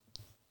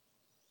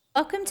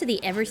Welcome to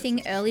the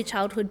Everything Early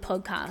Childhood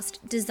podcast,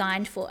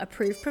 designed for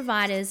approved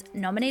providers,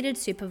 nominated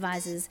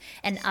supervisors,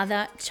 and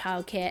other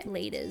childcare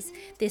leaders.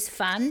 This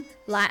fun,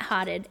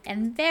 lighthearted,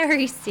 and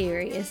very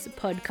serious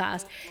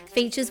podcast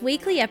features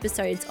weekly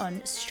episodes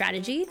on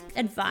strategy,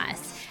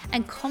 advice,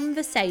 and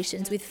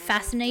conversations with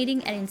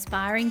fascinating and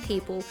inspiring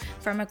people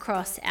from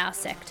across our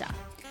sector.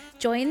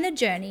 Join the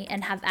journey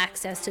and have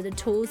access to the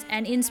tools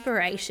and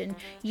inspiration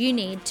you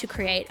need to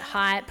create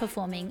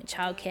high-performing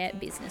childcare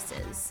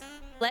businesses.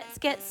 Let's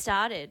get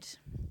started.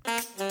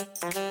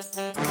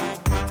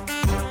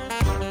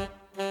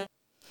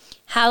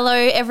 Hello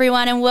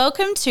everyone and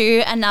welcome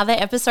to another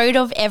episode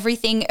of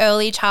Everything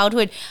Early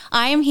Childhood.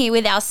 I am here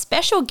with our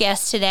special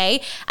guest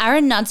today,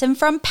 Aaron Knudsen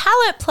from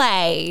Palette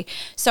Play.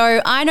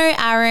 So I know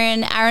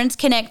Aaron's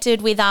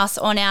connected with us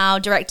on our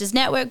Directors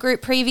Network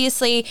group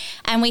previously,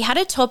 and we had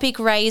a topic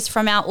raised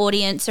from our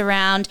audience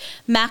around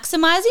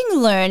maximising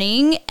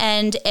learning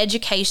and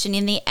education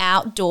in the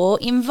outdoor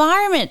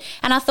environment.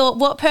 And I thought,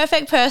 what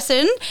perfect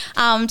person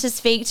to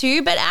speak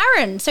to but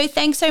Aaron. So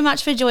thanks so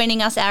much for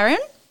joining us, Aaron.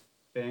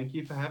 Thank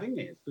you for having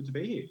me. It's good to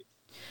be here.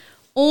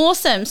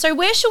 Awesome. So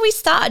where should we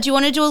start? Do you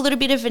want to do a little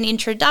bit of an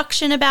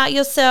introduction about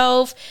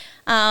yourself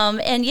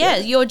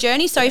your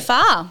journey so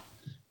far?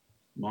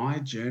 My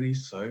journey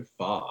so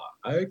far.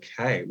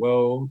 Okay.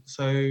 Well,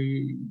 so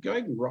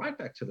going right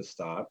back to the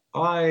start,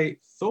 I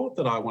thought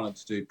that I wanted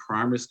to do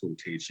primary school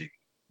teaching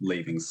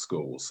leaving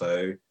school.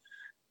 So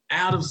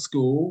out of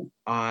school,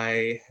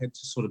 I had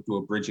to sort of do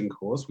a bridging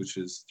course, which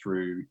is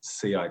through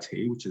CIT,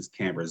 which is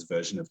Canberra's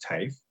version of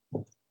TAFE.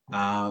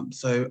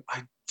 So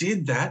I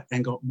did that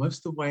and got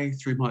most of the way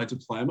through my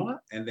diploma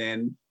and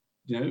then,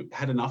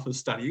 had enough of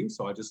studying.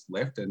 So I just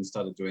left and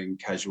started doing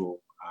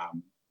casual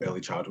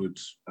early childhood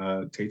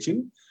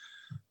teaching.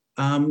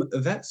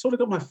 That sort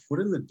of got my foot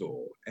in the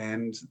door.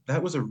 And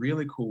that was a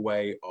really cool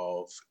way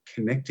of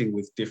connecting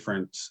with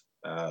different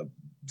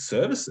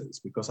services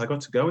because I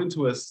got to go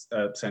into a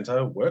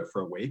centre, work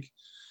for a week,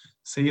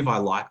 see if I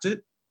liked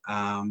it.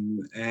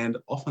 And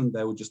often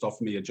they would just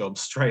offer me a job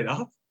straight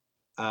up.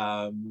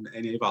 And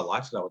if I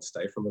liked it, I would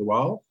stay for a little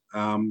while.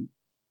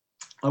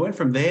 I went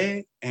from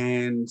there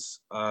and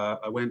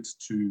I went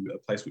to a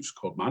place which is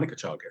called Monica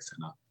Childcare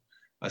Centre.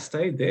 I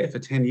stayed there for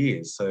 10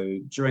 years. So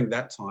during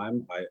that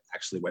time, I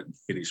actually went and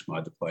finished my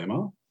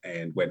diploma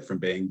and went from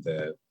being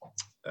the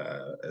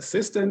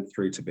assistant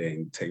through to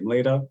being team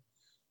leader.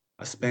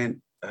 I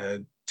spent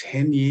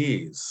 10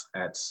 years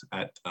at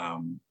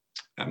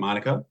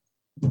Monica,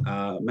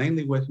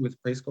 mainly working with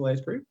preschool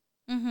age group.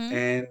 Mm-hmm.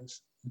 And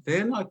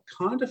then I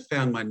kind of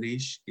found my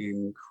niche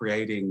in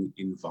creating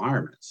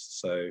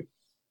environments. So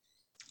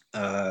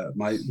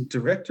my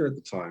director at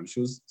the time,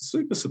 she was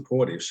super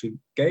supportive. She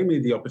gave me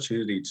the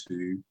opportunity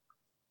to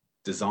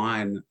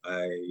design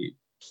a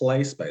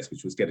play space,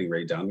 which was getting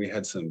redone. We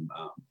had some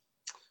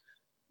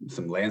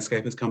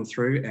landscapers come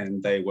through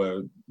and they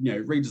were,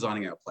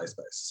 redesigning our play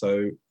space.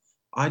 So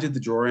I did the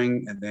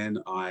drawing and then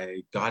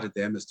I guided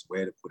them as to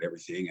where to put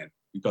everything, and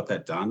we got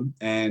that done.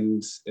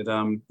 And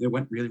it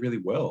went really, really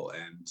well.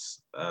 And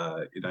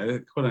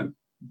it kind of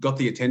got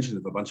the attention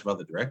of a bunch of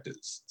other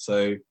directors.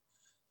 So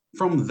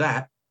from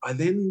that, I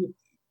then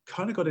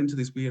kind of got into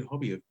this weird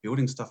hobby of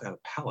building stuff out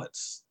of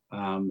pallets.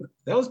 That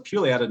was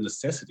purely out of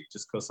necessity,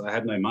 just because I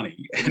had no money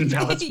and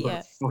pallets were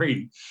a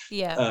free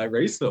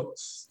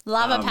resource.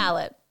 Love a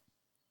pallet.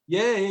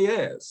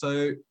 Yeah.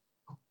 So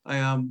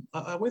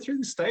I went through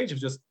the stage of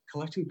just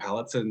collecting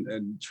pallets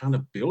and trying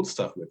to build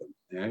stuff with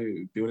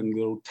them, building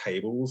little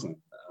tables. And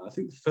I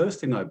think the first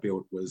thing I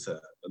built was a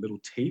little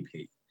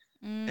teepee.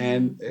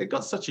 And it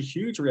got such a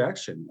huge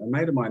reaction. A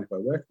mate of mine who I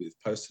worked with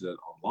posted it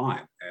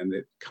online and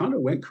it kind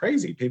of went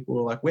crazy. People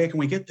were like, where can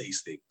we get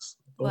these things?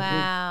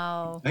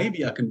 Wow. Well,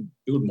 maybe I can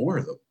build more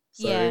of them.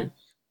 So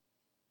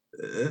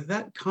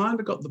that kind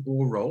of got the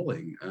ball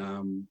rolling.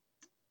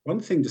 One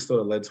thing just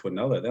sort of led to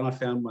another. Then I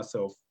found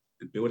myself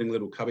building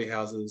little cubby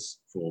houses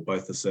for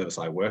both the service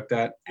I worked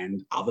at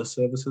and other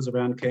services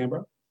around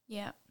Canberra.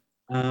 Yeah.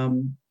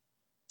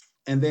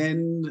 And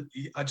then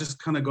I just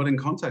kind of got in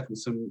contact with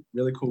some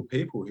really cool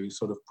people who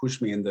sort of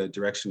pushed me in the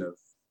direction of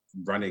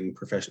running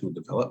professional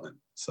development.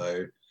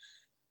 So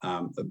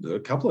a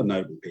couple of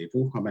notable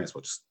people, I may as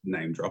well just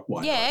name drop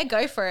one. Yeah,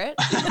 go for it.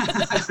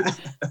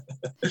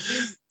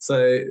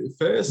 So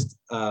first,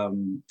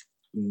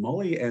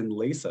 Molly and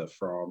Lisa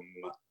from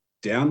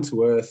Down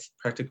to Earth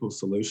Practical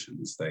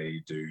Solutions.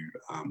 They do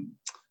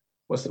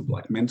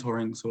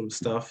mentoring sort of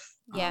stuff.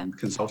 Yeah.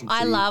 Consultancy.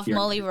 I love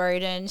Molly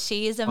Roden.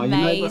 She is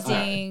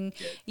amazing.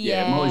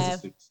 Molly's a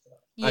superstar.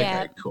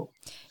 Yeah. Okay, cool.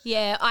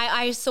 Yeah,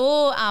 I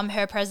saw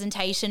her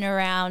presentation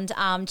around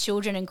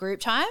children and group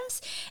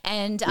times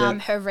and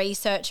her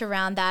research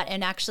around that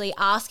and actually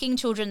asking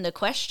children the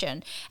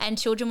question. And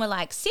children were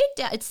like, sit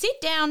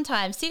down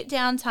time.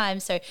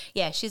 So,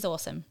 yeah, she's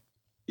awesome.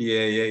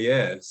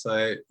 Yeah.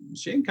 So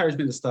she encouraged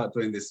me to start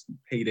doing this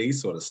PD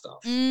sort of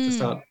stuff, to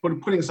start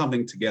putting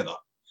something together.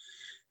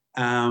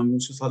 She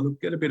was like,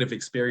 look, get a bit of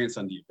experience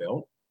under your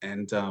belt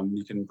and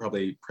you can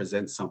probably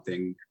present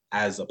something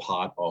as a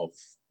part of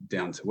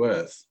Down to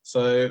Earth.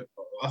 So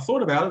I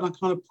thought about it and I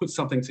kind of put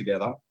something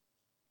together.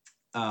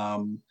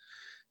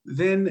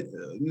 Then,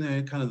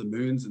 kind of the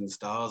moons and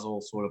stars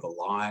all sort of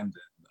aligned,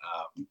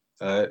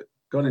 and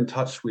got in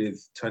touch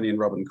with Tony and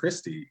Robin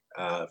Christie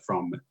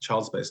from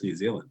Child Space New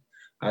Zealand.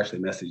 I actually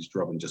messaged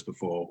Robin just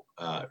before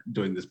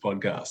doing this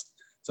podcast.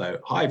 So,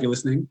 hi, if you're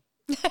listening.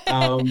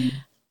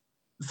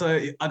 So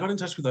I got in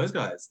touch with those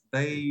guys.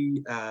 They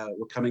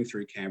were coming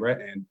through Canberra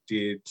and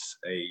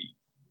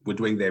were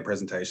doing their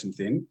presentation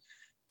thing.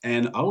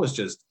 And I was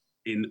just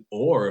in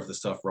awe of the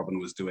stuff Robin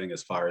was doing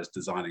as far as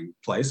designing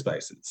play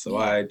spaces. So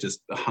I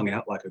just hung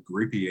out like a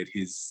groupie at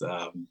his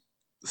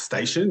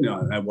station.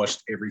 I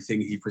watched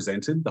everything he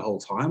presented the whole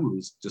time. It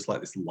was just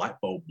like this light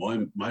bulb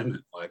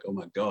moment. Like, oh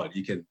my God,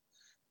 you can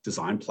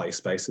design play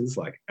spaces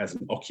like as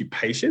an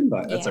occupation.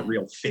 Like that's a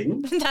real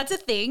thing. That's a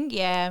thing.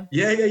 Yeah.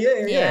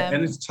 Yeah.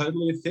 And it's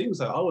totally a thing.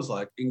 So I was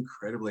like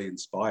incredibly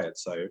inspired.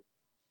 So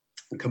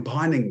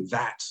combining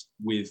that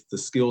with the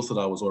skills that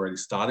I was already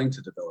starting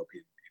to develop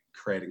in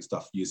creating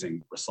stuff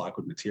using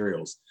recycled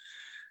materials,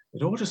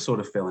 it all just sort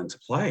of fell into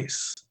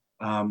place.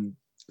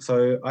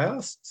 So I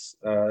asked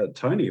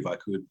Tony if I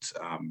could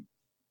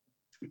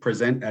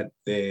present at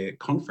their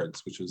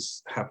conference, which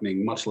was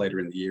happening much later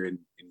in the year in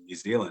New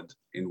Zealand,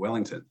 in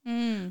Wellington.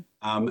 And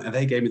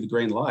they gave me the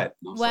green light.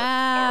 And I was like,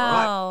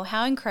 all right,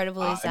 how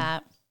incredible is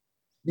that?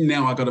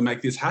 Now I got to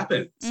make this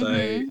happen.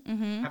 So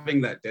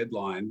having that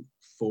deadline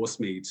forced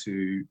me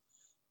to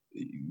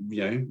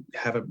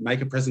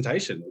make a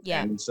presentation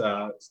and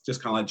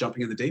just kind of like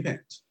jumping in the deep end.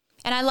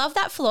 And I love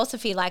that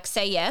philosophy, like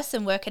say yes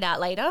and work it out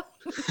later.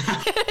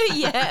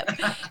 Yeah.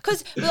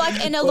 Because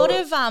in a lot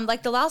of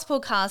the last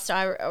podcast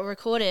I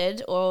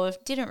recorded or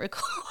didn't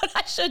record,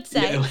 I should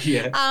say,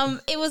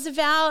 it was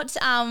about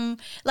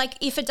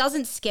if it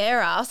doesn't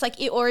scare us,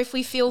 or if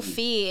we feel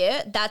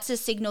fear, that's a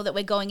signal that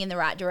we're going in the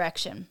right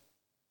direction.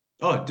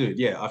 Oh, dude,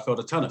 yeah. I felt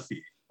a ton of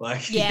fear. I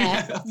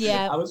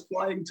was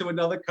flying to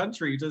another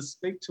country to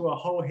speak to a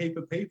whole heap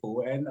of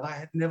people and I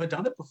had never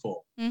done it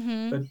before.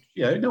 But,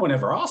 no one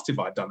ever asked if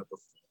I'd done it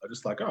before. I was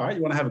just like, all right,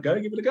 you want to have a go?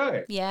 Give it a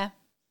go. Yeah.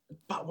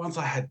 But once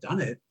I had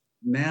done it,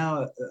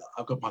 now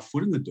I've got my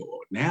foot in the door.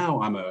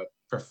 Now I'm a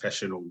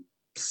professional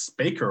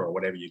speaker or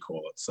whatever you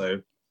call it.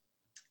 So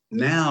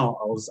now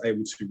I was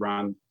able to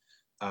run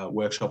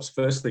workshops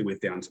firstly with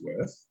Down to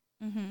Earth.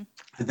 And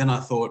then I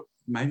thought,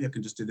 maybe I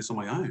can just do this on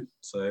my own.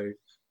 So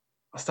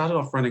I started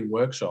off running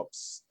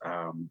workshops,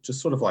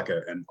 just sort of like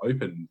an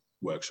open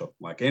workshop,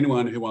 like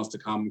anyone who wants to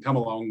come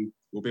along,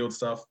 we'll build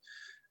stuff.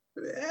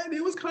 And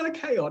it was kind of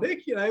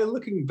chaotic,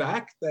 looking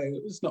back,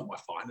 it was not my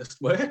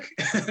finest work,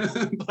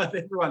 but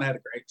everyone had a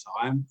great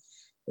time.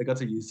 They got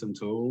to use some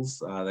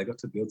tools, they got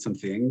to build some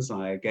things.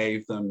 I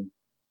gave them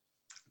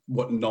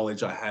what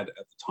knowledge I had at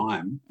the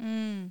time.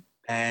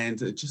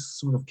 And it just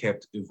sort of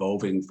kept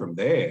evolving from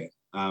there.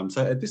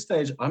 So at this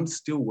stage, I'm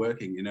still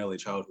working in early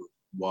childhood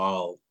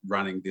while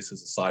running this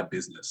as a side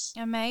business.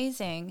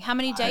 Amazing. How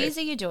many days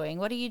are you doing?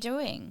 What are you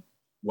doing?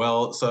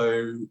 Well,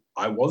 so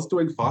I was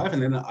doing 5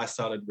 and then I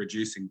started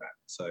reducing that.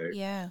 So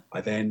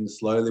I then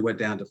slowly went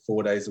down to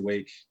 4 days a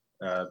week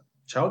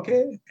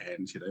childcare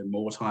and,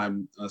 more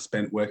time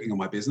spent working on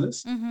my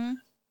business.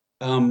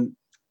 Then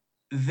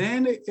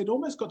it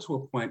almost got to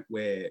a point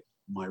where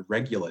my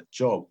regular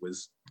job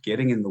was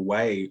getting in the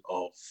way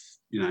of,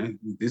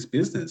 this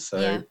business.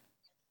 So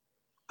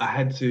I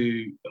had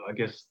to, I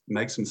guess,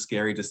 make some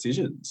scary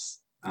decisions.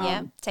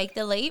 Take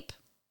the leap.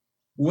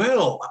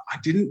 Well, I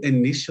didn't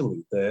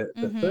initially. The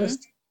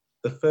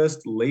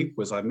first leap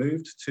was I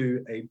moved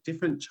to a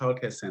different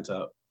childcare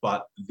centre,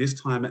 but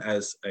this time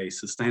as a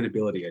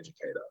sustainability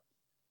educator.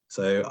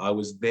 So I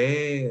was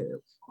there,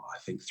 I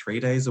think,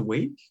 3 days a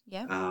week.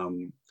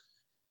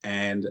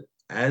 And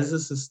as a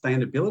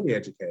sustainability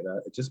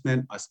educator, it just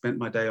meant I spent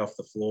my day off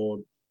the floor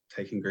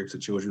taking groups of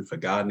children for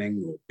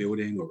gardening or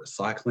building or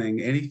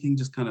recycling, anything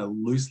just kind of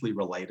loosely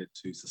related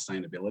to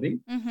sustainability.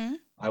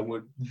 I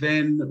would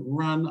then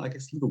run, I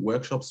guess, little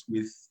workshops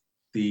with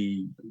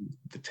the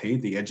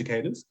team, the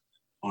educators,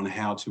 on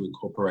how to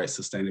incorporate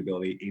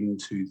sustainability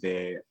into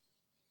their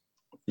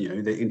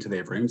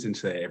rooms,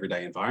 into their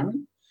everyday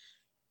environment.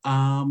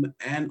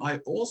 And I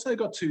also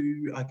got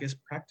to, I guess,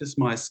 practice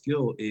my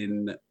skill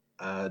in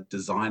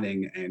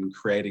designing and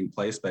creating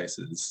play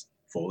spaces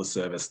for the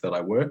service that I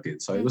worked in.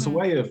 So it was a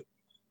way of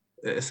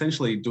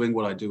essentially doing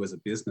what I do as a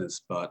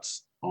business, but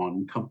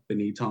on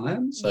company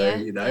time. So,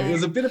 it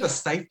was a bit of a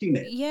safety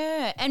net.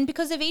 Yeah. And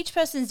because of each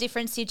person's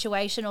different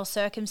situation or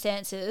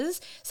circumstances,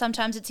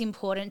 sometimes it's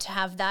important to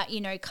have that,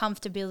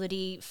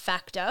 comfortability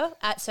factor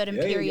at certain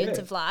periods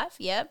of life.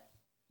 Yep.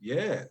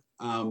 Yeah.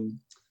 And,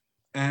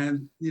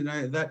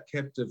 that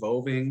kept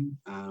evolving.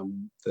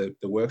 The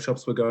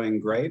workshops were going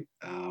great.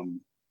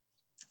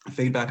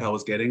 Feedback I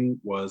was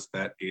getting was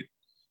that it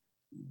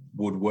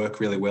would work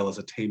really well as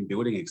a team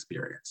building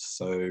experience.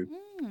 So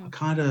I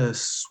kind of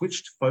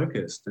switched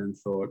focus and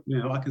thought,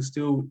 I can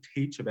still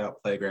teach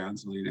about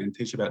playgrounds and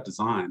teach about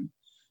design,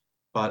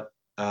 but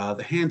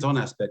the hands-on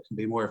aspect can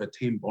be more of a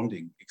team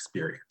bonding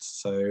experience.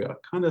 So I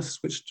kind of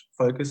switched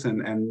focus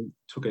and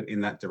took it in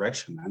that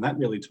direction, and that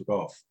really took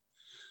off.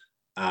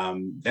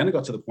 Then it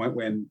got to the point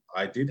when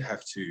I did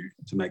have to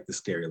make the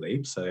scary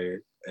leap. So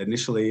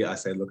initially I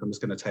said, look, I'm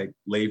just going to take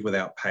leave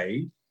without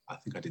pay. I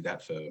think I did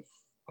that for,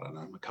 I don't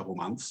know, a couple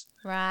months.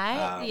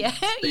 Right. Yeah.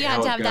 See You had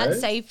how to it have that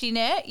goes. safety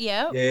net.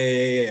 Yep.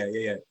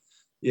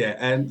 Yeah.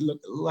 And look,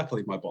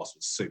 luckily my boss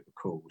was super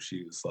cool.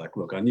 She was like,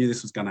 look, I knew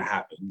this was going to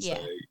happen. So,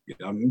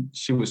 Yeah.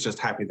 she was just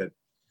happy that,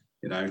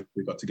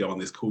 we got to go on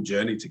this cool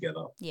journey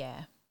together.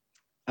 Yeah.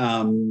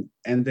 And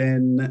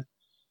then,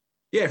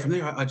 from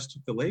there, I just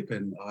took the leap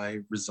and I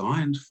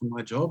resigned from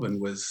my job and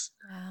was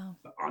Wow.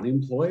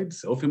 unemployed,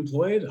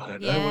 self-employed. I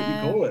don't know what you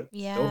Yeah. call it.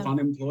 Yeah.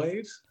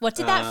 Self-unemployed. What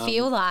did that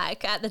feel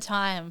like at the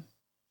time?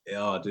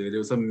 Yeah, dude, it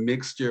was a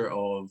mixture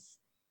of,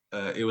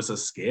 it was a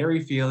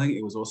scary feeling.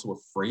 It was also a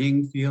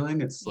freeing feeling.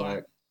 It's Yeah.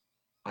 like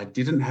I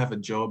didn't have a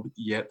job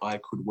yet. I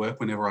could work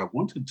whenever I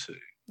wanted to.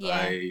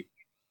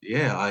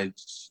 Yeah. I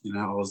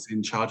was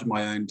in charge of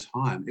my own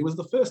time. It was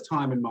the first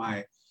time in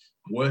my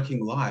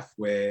working life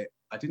where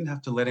I didn't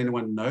have to let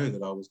anyone know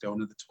that I was going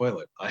to the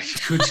toilet. I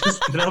could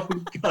just get up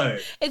and go.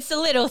 It's the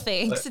little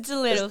things. It's the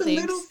little It's the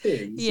things. little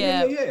things.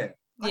 Yeah.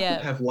 I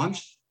could have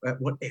lunch at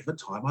whatever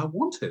time I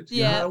wanted.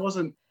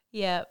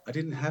 Yeah. I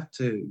didn't have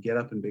to get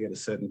up and be at a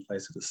certain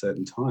place at a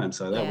certain time.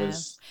 So that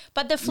was.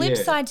 But the flip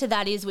side to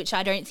that is, which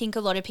I don't think a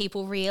lot of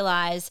people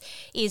realize,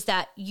 is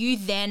that you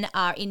then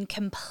are in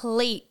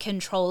complete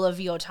control of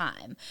your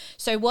time.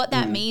 So what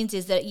that means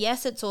is that,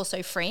 yes, it's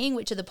also freeing,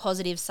 which are the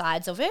positive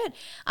sides of it.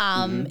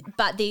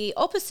 But the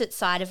opposite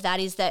side of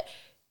that is that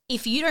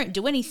if you don't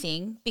do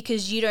anything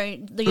because you're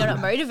not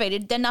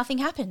motivated, then nothing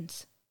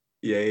happens.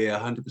 Yeah,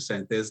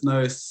 100%. There's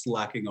no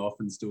slacking off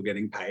and still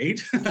getting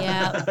paid.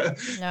 Yeah,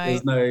 no.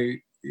 There's no,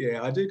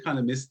 I do kind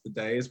of miss the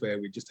days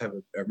where we just have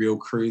a real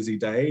cruisy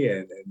day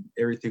and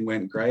everything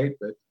went great,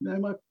 but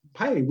my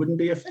pay wouldn't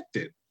be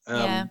affected.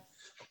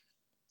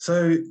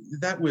 So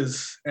that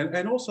was,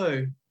 and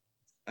also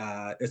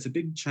it's a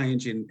big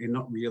change in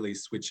not really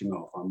switching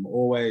off. I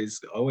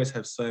always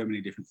have so many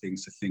different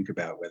things to think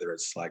about, whether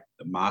it's like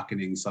the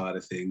marketing side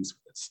of things,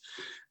 it's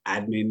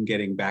admin,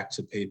 getting back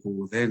to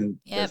people, then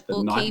there's the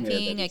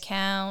bookkeeping,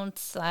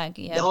 accounts, I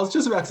was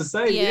just about to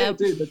say,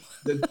 dude,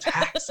 the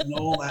tax and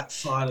all that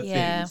side of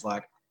things,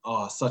 like,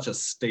 such a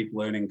steep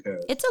learning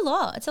curve. It's a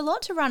lot. It's a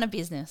lot to run a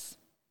business.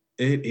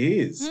 It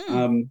is.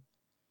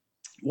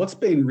 What's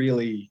been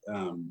really,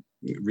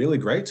 really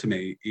great to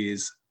me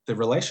is the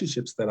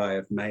relationships that I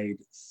have made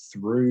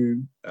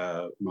through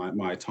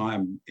my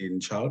time in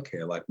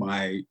childcare. Like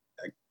my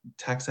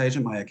tax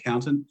agent, my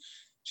accountant,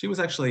 she was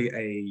actually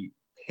a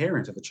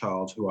parent of a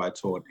child who I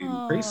taught in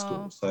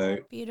preschool. So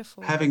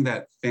beautiful. Having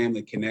that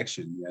family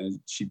connection,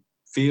 she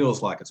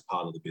feels like it's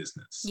part of the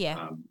business.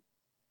 Yeah.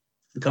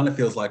 It kind of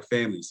feels like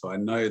family. So I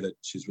know that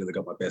she's really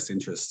got my best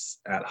interests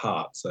at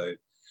heart. So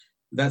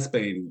that's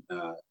been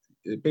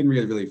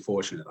really, really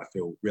fortunate. I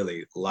feel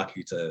really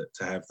lucky to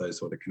have those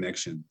sort of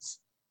connections.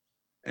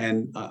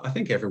 And I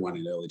think everyone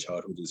in early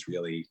childhood is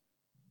really,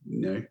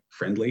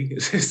 friendly.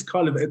 It's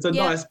a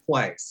nice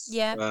place.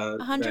 Yeah,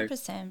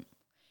 100%.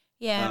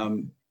 Yeah.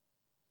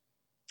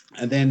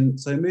 And then,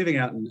 so moving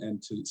out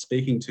and to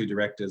speaking to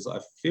directors, I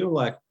feel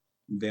like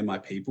they're my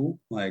people.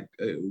 Like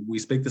we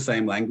speak the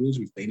same language.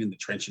 We've been in the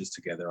trenches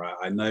together.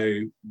 I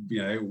know,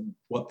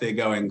 what they're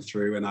going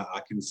through, and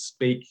I can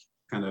speak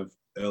kind of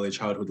early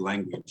childhood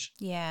language.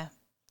 Yeah.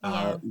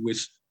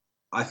 Which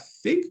I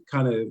think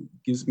kind of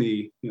gives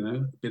me, a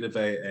bit of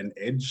an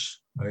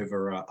edge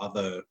over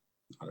other,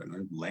 I don't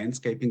know,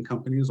 landscaping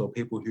companies or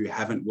people who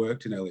haven't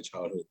worked in early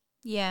childhood.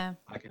 Yeah.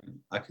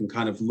 I can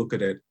kind of look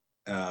at it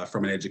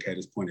from an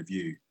educator's point of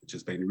view, which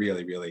has been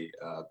really, really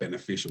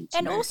beneficial to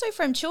and me. Also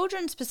from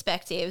children's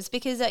perspectives,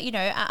 because, at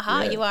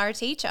heart you are a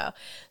teacher.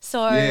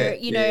 So,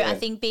 I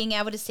think being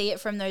able to see it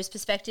from those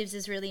perspectives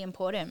is really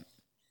important.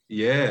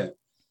 Yeah.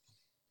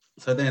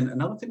 So then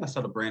another thing I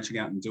started branching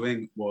out and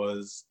doing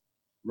was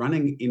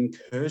running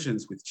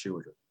incursions with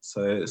children.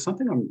 So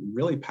something I'm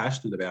really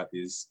passionate about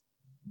is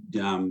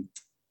the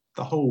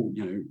whole,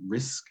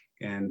 risk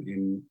and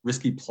in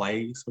risky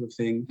play sort of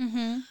thing.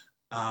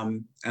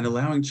 And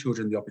allowing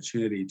children the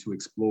opportunity to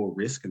explore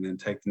risk and then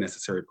take the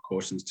necessary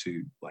precautions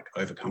to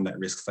overcome that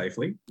risk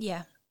safely.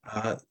 Yeah.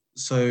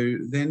 So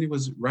then it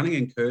was running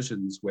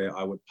incursions where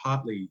I would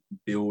partly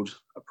build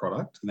a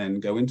product and then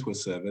go into a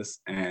service,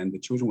 and the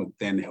children would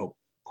then help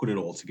put it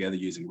all together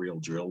using real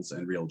drills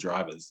and real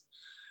drivers.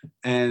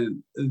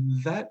 And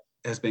that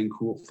has been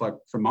cool.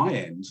 From my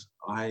end,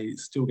 I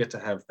still get to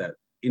have that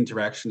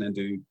interaction and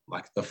do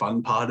the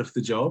fun part of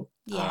the job.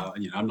 Yeah.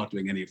 I'm not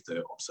doing any of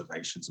the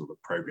observations or the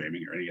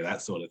programming or any of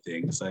that sort of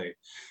thing. So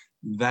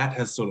that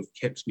has sort of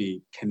kept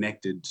me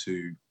connected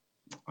to,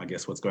 I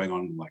guess, what's going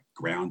on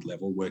ground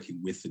level, working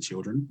with the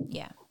children.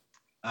 Yeah.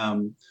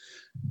 And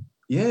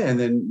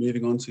then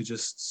moving on to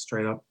just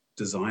straight up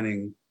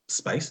designing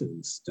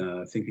spaces,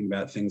 thinking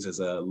about things as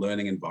a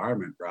learning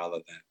environment rather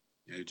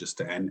than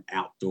just an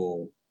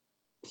outdoor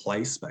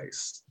play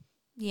space.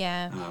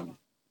 Yeah.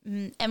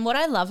 And what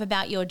I love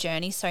about your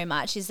journey so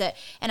much is that,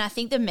 and I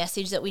think the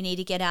message that we need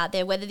to get out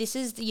there, whether this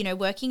is,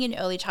 working in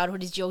early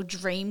childhood is your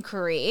dream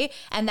career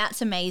and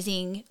that's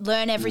amazing,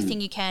 learn everything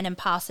you can and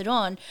pass it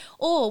on,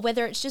 or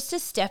whether it's just a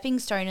stepping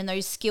stone and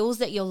those skills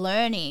that you're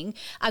learning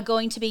are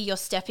going to be your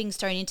stepping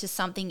stone into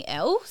something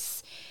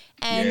else.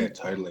 And, yeah,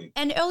 totally.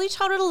 And early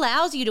childhood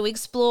allows you to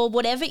explore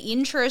whatever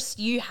interests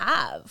you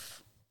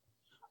have.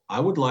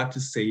 I would like to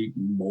see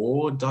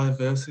more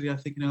diversity, I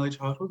think, in early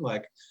childhood.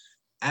 Like,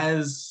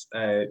 as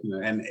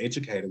an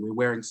educator, we're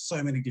wearing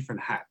so many different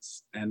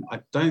hats, and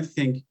I don't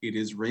think it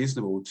is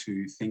reasonable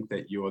to think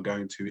that you are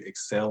going to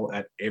excel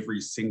at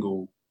every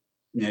single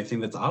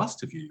thing that's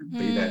asked of you,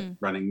 be that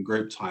running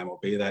group time, or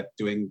be that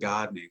doing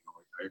gardening,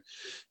 or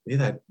be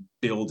that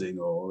building,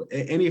 or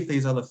any of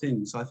these other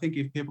things. So I think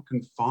if people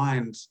can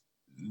find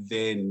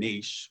their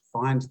niche,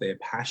 find their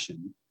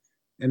passion,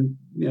 and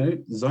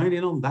zone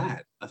in on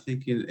that. I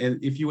think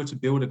and if you were to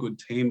build a good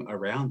team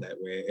around that,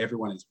 where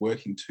everyone is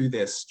working to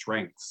their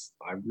strengths,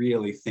 I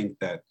really think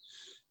that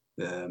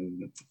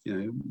the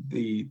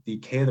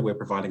care that we're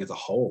providing as a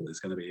whole is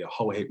going to be a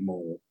whole heap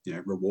more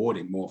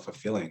rewarding, more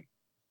fulfilling.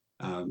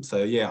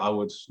 So yeah, I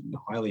would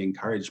highly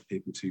encourage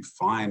people to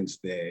find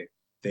their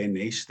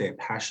niche, their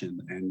passion,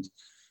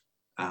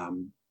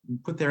 and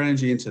put their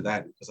energy into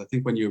that, because I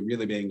think when you're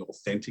really being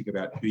authentic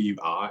about who you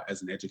are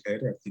as an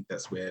educator, I think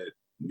that's where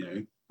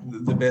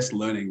the best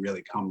learning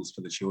really comes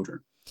for the children.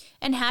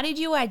 And how did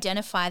you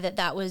identify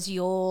that was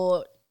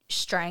your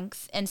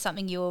strength and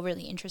something you were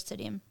really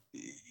interested in?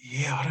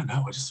 Yeah, I don't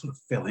know. I just sort of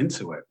fell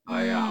into it.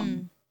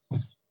 I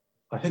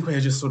think we're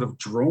just sort of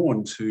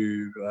drawn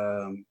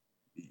to.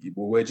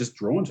 We're just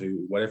drawn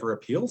to whatever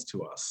appeals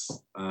to us.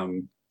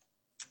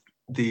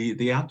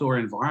 The outdoor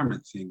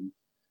environment thing,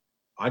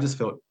 I just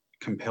felt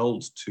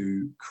compelled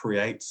to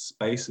create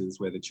spaces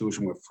where the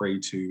children were free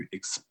to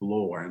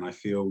explore. And I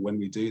feel when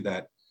we do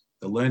that,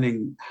 the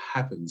learning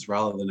happens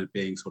rather than it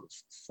being sort of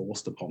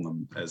forced upon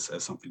them as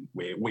something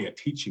where we are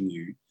teaching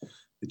you.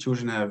 The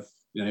children have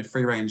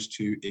free range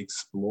to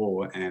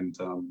explore and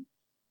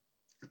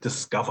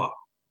discover.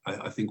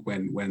 I think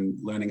when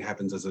learning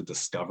happens as a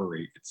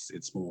discovery,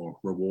 it's more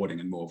rewarding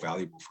and more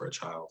valuable for a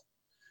child.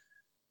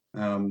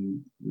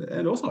 And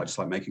also I just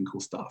like making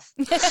cool stuff.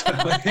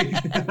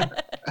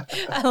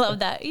 I love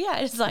that. Yeah,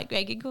 it's like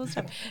making cool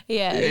stuff.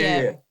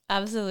 Yeah,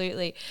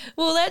 absolutely.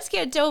 Well, let's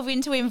delve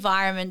into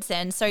environments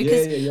then. So,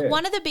 because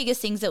one of the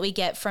biggest things that we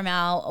get from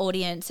our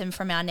audience and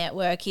from our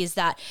network is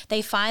that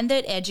they find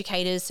that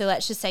educators, so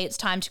let's just say it's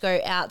time to go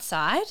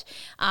outside,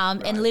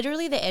 and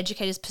literally the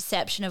educator's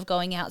perception of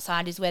going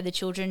outside is where the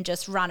children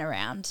just run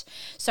around.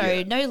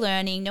 So no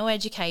learning, no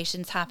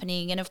education's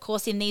happening. And of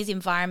course, in these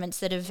environments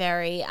that are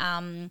very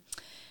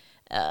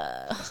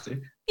plastic.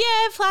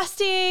 Yeah,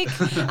 plastic,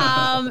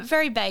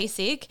 very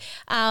basic.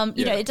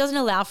 It doesn't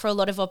allow for a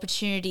lot of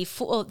opportunity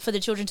for the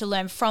children to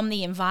learn from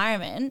the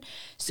environment.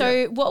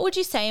 So what would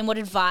you say and what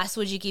advice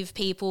would you give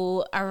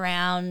people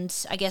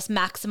around, I guess,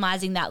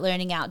 maximising that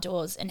learning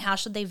outdoors, and how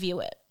should they view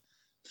it?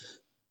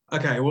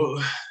 Okay,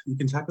 well, you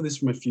can tackle this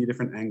from a few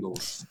different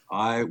angles.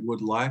 I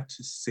would like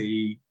to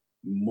see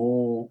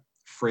more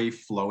free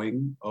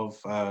flowing of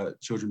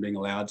children being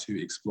allowed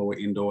to explore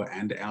indoor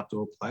and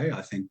outdoor play.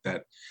 I think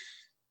that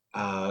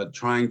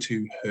trying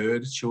to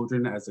herd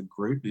children as a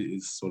group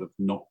is sort of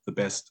not the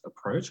best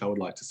approach. I would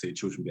like to see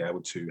children be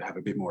able to have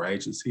a bit more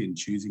agency in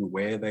choosing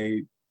where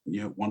they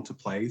want to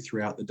play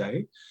throughout the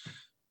day.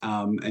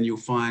 And you'll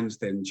find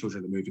then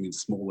children are moving in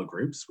smaller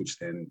groups, which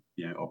then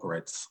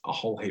operates a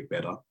whole heap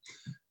better.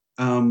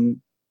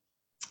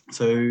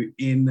 So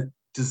in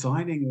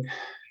designing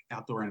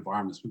outdoor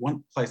environments, we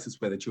want places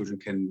where the children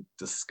can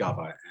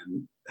discover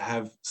and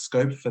have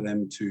scope for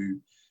them to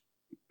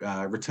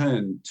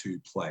return to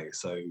play.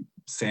 So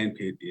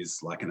sandpit is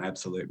like an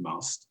absolute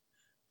must.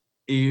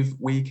 If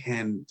we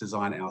can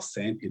design our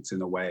sandpits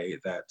in a way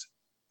that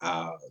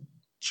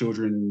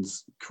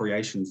children's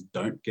creations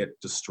don't get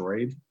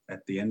destroyed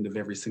at the end of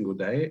every single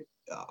day,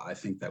 I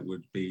think that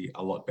would be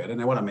a lot better.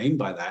 Now, what I mean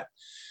by that,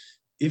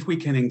 if we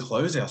can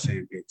enclose our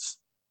sandpits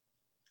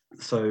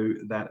so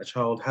that a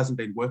child hasn't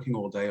been working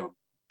all day on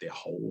their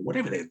hole or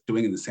whatever they're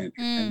doing in the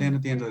sandpit, and then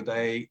at the end of the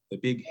day, the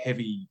big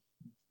heavy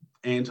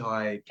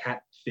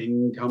anti-cat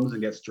thing comes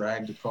and gets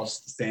dragged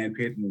across the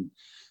sandpit and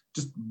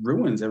just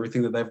ruins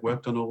everything that they've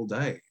worked on all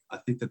day. I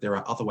think that there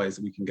are other ways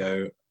that we can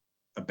go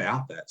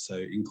about that. So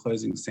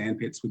enclosing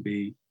sandpits would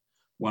be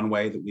one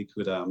way that we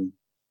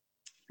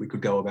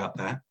could go about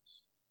that.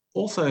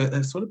 Also,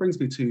 that sort of brings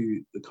me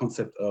to the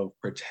concept of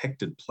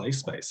protected play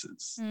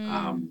spaces.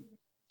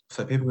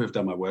 So people who have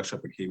done my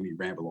workshop would hear me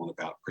ramble on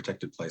about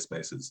protected play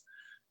spaces.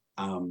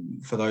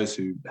 For those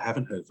who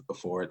haven't heard of it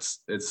before, it's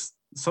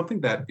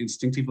something that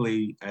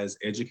instinctively as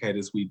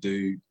educators we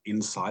do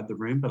inside the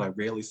room, but I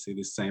rarely see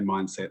this same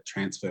mindset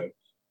transfer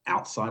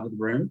outside of the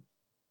room.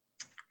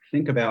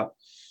 Think about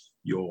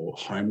your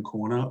home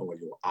corner or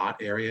your art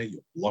area,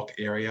 your block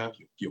area,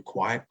 your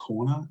quiet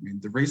corner. I mean,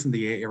 the reason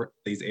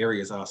these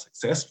areas are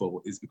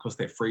successful is because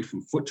they're free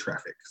from foot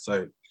traffic.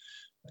 So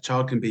a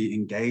child can be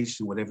engaged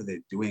in whatever they're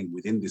doing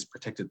within this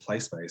protected play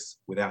space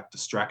without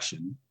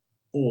distraction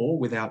or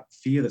without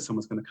fear that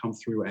someone's going to come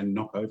through and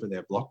knock over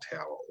their block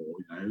tower or,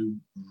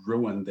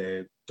 ruin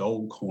their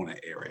doll corner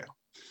area.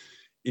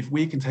 If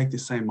we can take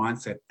this same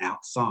mindset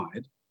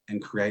outside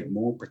and create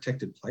more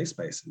protected play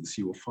spaces,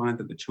 you will find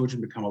that the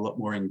children become a lot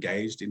more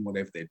engaged in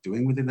whatever they're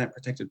doing within that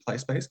protected play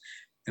space,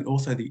 and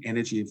also the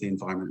energy of the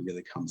environment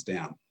really comes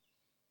down.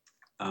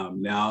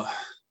 Now,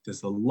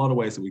 there's a lot of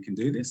ways that we can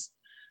do this.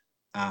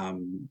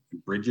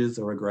 Bridges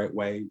are a great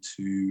way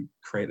to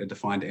create a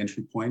defined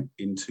entry point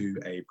into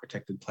a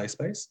protected play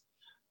space.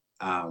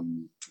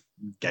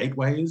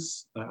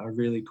 Gateways are a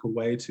really cool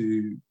way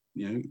to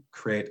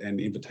create an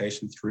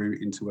invitation through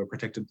into a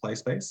protected play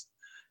space.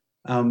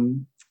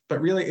 But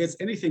really, it's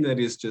anything that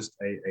is just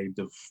a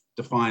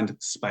defined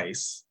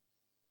space.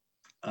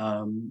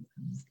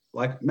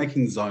 Like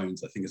making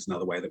zones, I think is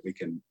another way that we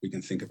can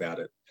think about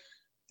it.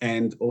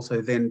 And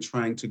also then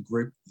trying to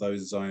group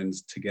those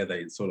zones together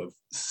in sort of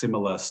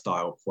similar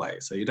style play.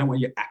 So you don't want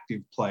your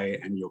active play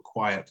and your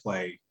quiet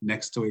play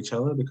next to each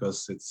other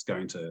because it's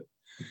going to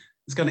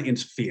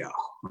interfere.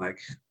 Like,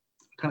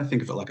 I kind of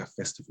think of it like a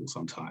festival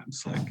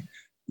sometimes. Like,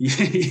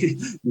 you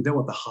don't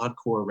want the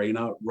hardcore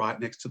arena right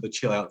next to the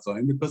chill out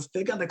zone because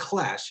they're going to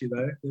clash,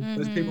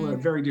 Those people are at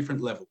very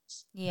different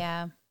levels.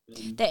 Yeah.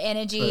 The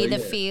energy, the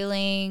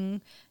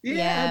feeling.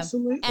 Yeah,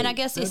 absolutely. And I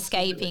guess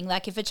escaping,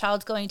 like if a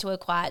child's going to a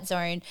quiet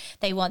zone,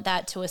 they want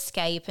that to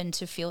escape and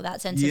to feel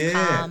that sense of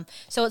calm.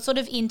 So it sort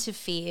of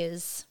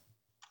interferes.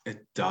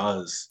 It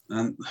does.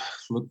 And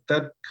look,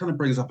 that kind of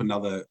brings up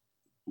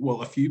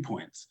a few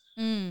points.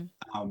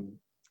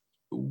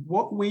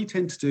 What we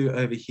tend to do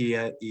over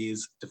here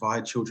is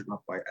divide children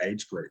up by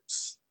age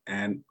groups.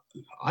 And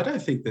I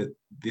don't think that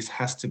this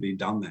has to be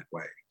done that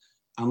way,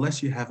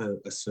 unless you have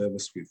a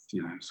service with,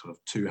 sort of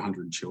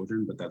 200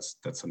 children, but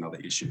that's another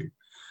issue.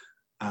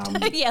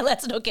 Yeah,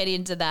 let's not get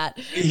into that.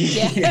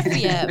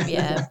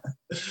 Yeah.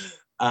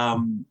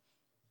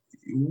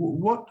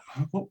 What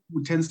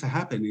tends to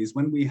happen is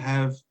when we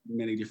have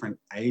many different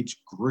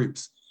age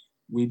groups,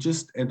 we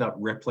just end up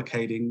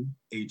replicating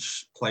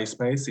each play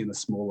space in a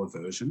smaller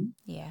version.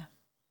 Yeah.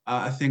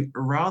 I think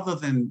rather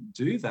than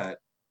do that,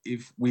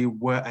 if we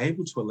were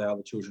able to allow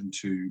the children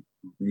to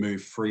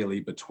move freely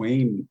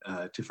between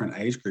different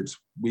age groups,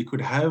 we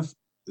could have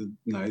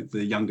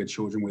the younger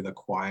children with a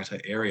quieter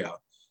area,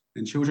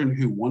 and children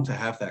who want to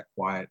have that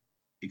quiet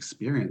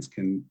experience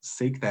can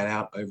seek that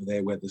out over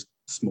there where the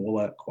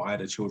smaller,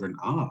 quieter children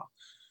are.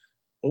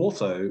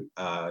 Also,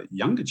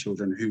 younger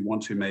children who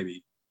want to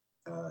maybe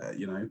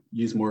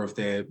use more of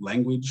their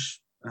language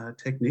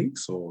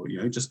techniques, or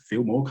just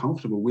feel more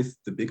comfortable with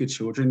the bigger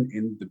children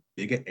in the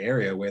bigger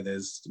area where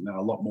there's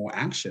a lot more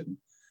action,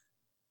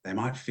 they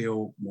might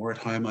feel more at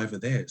home over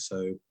there.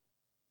 So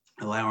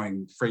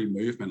allowing free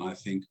movement, I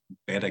think,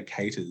 better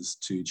caters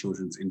to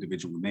children's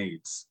individual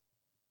needs.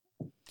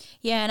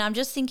 Yeah, and I'm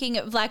just thinking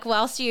of, like,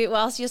 whilst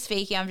you're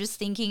speaking, I'm just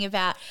thinking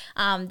about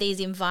these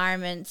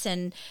environments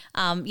and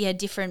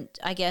different,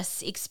 I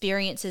guess,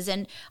 experiences.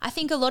 And I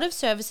think a lot of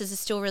services are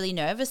still really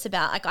nervous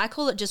about, like, I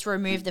call it just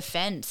remove the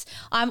fence.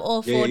 I'm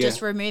all for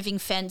just removing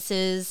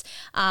fences.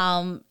 So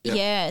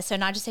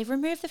and I just say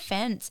remove the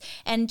fence.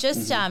 And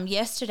just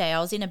yesterday I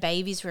was in a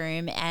baby's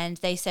room and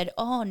they said,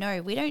 oh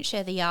no, we don't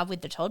share the yard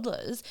with the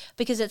toddlers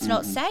because it's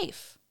not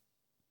safe.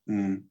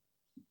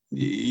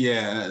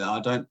 Yeah,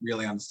 I don't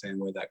really understand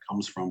where that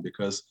comes from,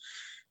 because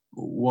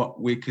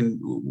we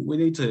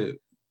need to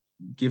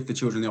give the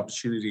children the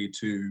opportunity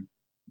to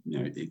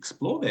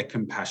explore their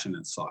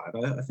compassionate side.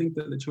 I think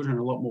that the children are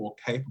a lot more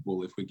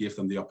capable if we give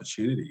them the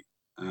opportunity.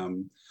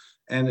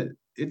 And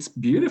it's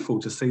beautiful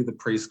to see the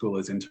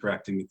preschoolers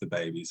interacting with the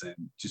babies and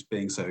just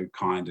being so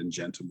kind and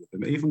gentle with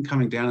them, even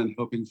coming down and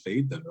helping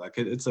feed them. Like,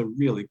 it's a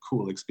really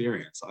cool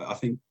experience, I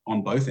think,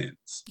 on both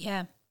ends.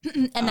 Yeah.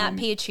 And that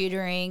peer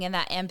tutoring and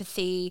that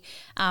empathy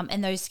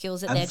and those skills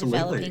that they're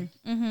developing.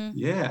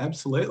 Yeah,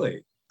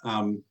 absolutely.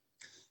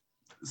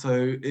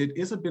 So it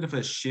is a bit of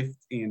a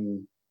shift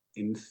in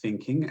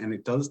thinking, and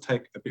it does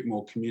take a bit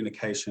more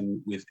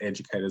communication with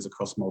educators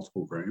across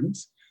multiple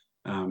rooms,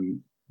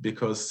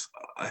 because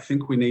I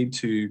think we need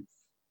to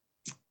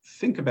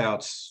think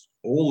about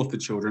all of the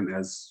children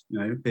as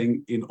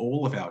being in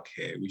all of our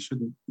care. We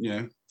shouldn't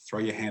throw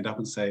your hand up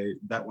and say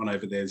that one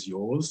over there is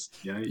yours.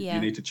 You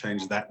need to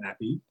change that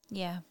nappy.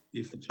 Yeah.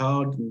 If the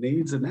child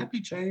needs a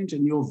nappy change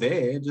and you're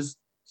there, just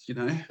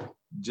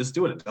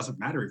do it. It doesn't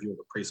matter if you're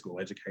the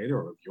preschool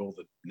educator or if you're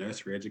the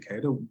nursery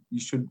educator. You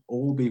should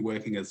all be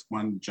working as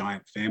one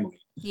giant family.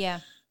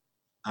 Yeah.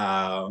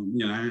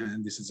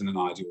 And this isn't an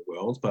ideal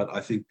world, but I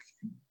think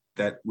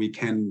that we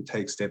can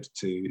take steps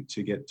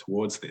to get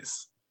towards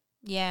this.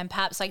 Yeah, and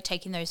perhaps like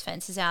taking those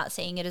fences out,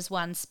 seeing it as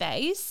one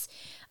space,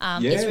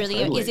 is Yeah, a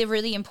totally.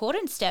 really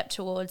important step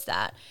towards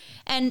that.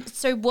 And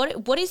so,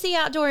 what is the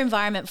outdoor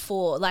environment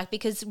for? Like,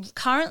 because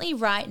currently,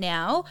 right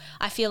now,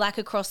 I feel like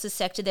across the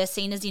sector, they're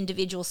seen as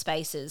individual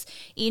spaces.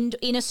 In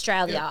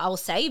Australia, Yeah, I'll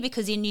say,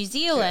 because in New yeah,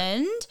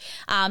 Zealand,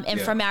 and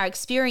yeah, from our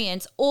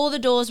experience, all the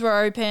doors were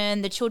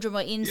open, the children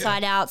were yeah,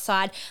 inside,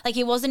 outside. Like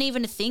it wasn't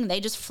even a thing; they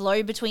just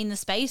flowed between the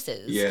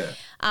spaces. yeah,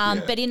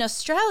 yeah, But in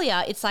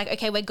Australia, it's like,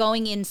 okay, we're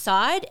going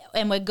inside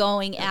and we're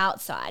going yeah,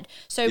 outside.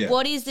 So, yeah.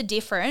 what is the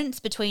difference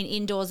between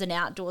indoors and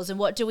outdoors, and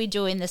what do we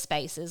do in the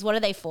spaces? What are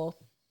they for?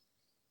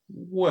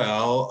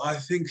 Well, I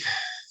think,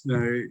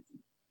 you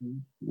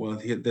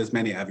well, there's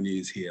many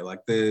avenues here. Like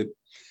the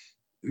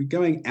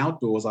going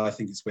outdoors, I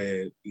think is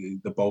where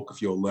the bulk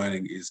of your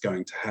learning is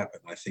going to happen.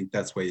 I think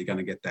that's where you're going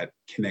to get that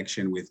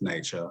connection with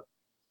nature.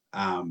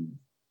 Um,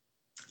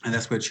 and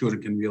that's where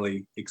children can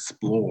really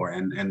explore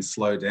and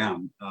slow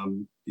down.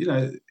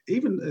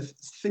 Even if,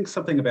 think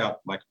something about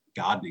like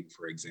gardening,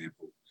 for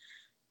example.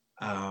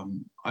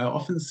 I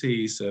often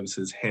see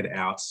services head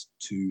out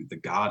to the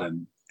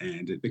garden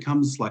and it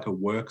becomes like a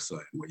work zone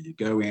where you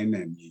go in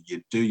and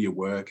you do your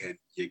work and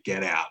you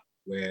get out.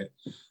 Where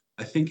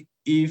I think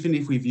even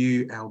if we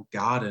view our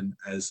garden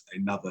as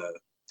another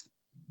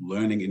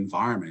learning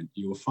environment,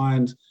 you will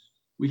find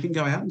we can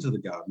go out into the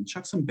garden,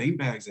 chuck some bean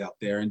bags out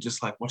there and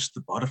just like watch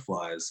the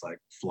butterflies like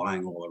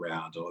flying all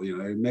around, or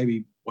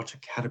maybe watch a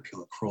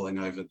caterpillar crawling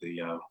over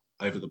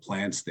the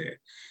plants there.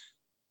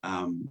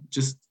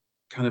 Just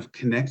kind of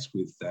connect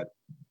with that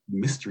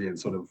mystery and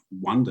sort of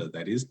wonder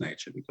that is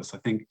nature. Because I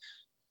think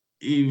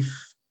if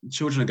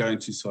children are going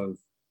to sort of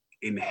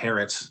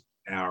inherit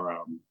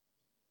our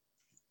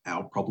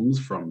problems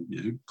from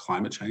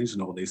climate change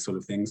and all these sort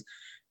of things,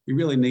 we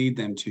really need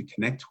them to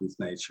connect with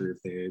nature if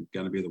they're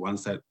going to be the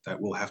ones that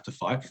will have to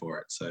fight for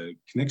it. So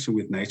connection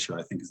with nature,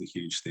 I think, is a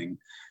huge thing.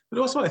 But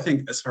also, I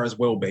think as far as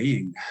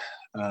well-being,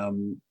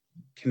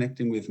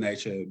 connecting with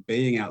nature,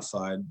 being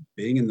outside,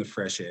 being in the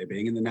fresh air,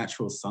 being in the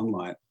natural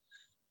sunlight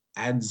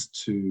adds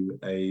to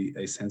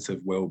a sense of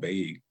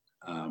well-being.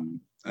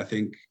 I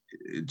think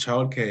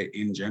childcare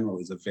in general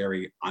is a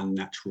very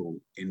unnatural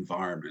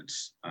environment.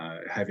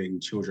 Having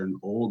children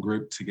all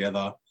grouped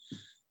together,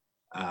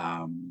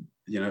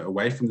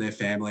 away from their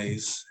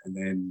families, and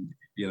then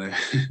being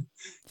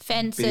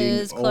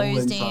Fences all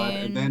closed inside,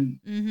 and in.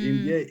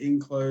 then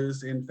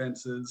enclosed in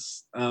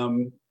fences.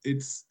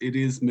 It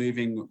is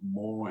moving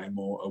more and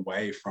more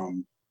away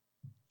from,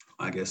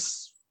 I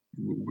guess,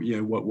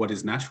 what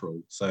is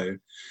natural. So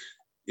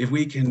if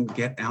we can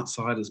get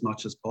outside as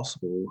much as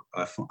possible,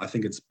 I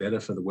think it's better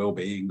for the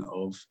well-being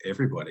of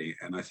everybody.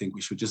 And I think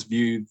we should just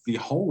view the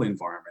whole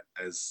environment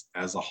as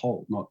a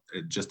whole, not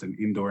just an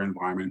indoor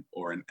environment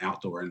or an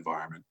outdoor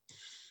environment.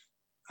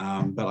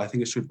 But I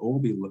think it should all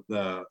be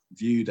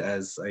viewed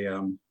as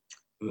a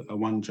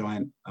one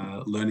giant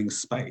learning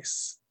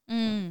space.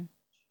 Mm.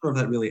 Sure if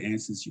that really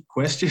answers your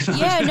question.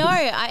 Yeah, no,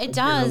 it I've been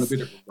on a does.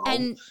 bit of a roll.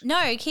 And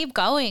no, keep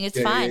going. It's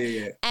Yeah, fine. yeah,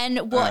 yeah. And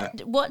Uh,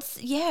 what's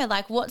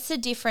the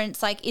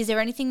difference? Like, is there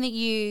anything that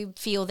you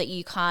feel that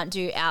you can't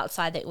do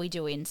outside that we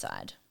do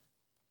inside?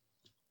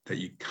 that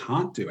you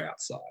can't do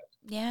outside.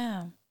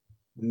 Yeah.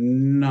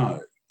 No,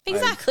 I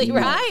Exactly, no,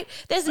 right?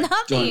 There's I don't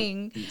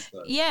nothing. think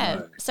so. Yeah.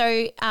 No.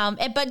 So,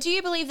 but do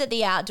you believe that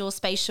the outdoor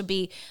space should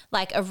be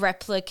like a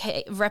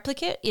replicate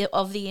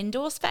of the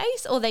indoor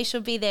space, or they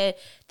should be they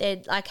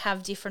like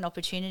have different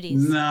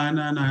opportunities? No,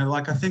 no, no.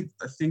 Like I think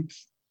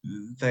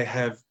they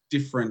have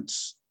different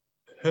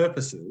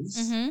purposes.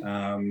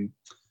 Mm-hmm.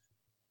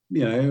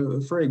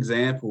 For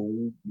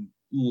example,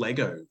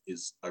 Lego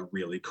is a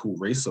really cool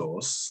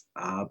resource,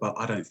 but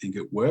I don't think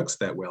it works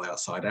that well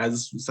outside.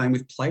 As same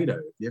with Play-Doh.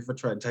 Have you ever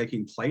tried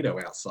taking Play-Doh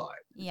outside?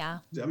 Yeah.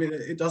 I mean,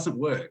 it doesn't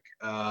work.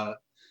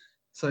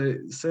 So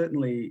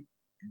certainly,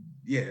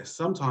 yeah,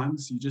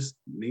 sometimes you just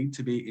need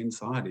to be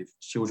inside. If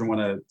children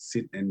want to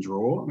sit and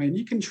draw, I mean,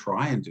 you can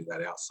try and do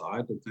that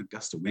outside, but a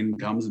gust of wind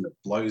comes and it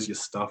blows your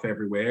stuff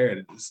everywhere.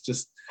 And it's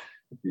just,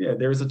 yeah,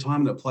 there is a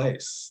time and a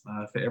place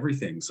for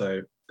everything.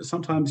 So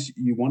sometimes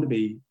you want to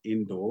be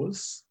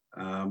indoors,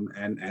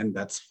 and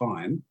that's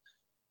fine.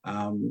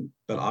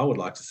 But I would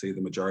like to see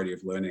the majority of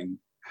learning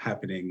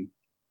happening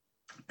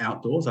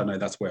outdoors. I know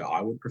that's where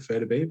I would prefer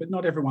to be, but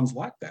not everyone's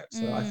like that.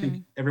 So I think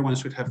Mm. everyone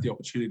should have the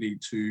opportunity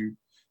to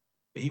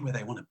be where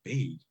they want to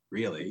be,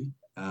 really.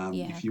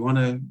 Yeah. If you want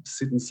to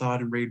sit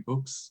inside and read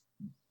books,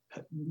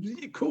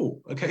 yeah,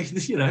 cool. Okay,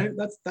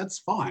 that's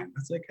fine.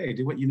 That's okay.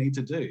 Do what you need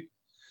to do.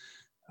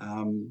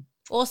 Um,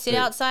 Or sit but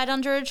outside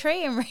under a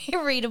tree and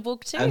read a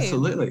book too.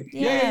 absolutely,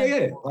 yeah, yeah, Yeah. yeah,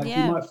 yeah. Like you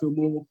Yeah. might feel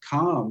more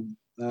calm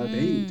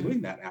being Mm.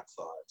 doing that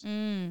outside.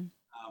 Mm.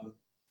 Um,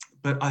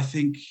 but I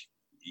think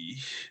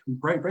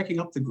breaking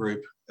up the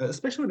group,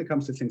 especially when it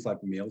comes to things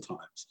like meal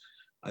times,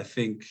 I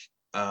think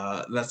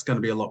that's going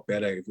to be a lot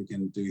better if we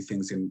can do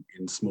things in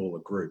smaller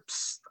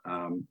groups.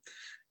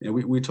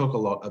 We talk a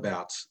lot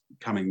about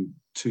coming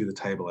to the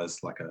table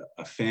as like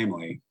a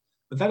family,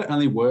 but that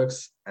only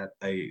works at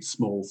a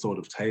small sort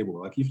of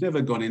table. Like you've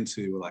never gone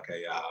into like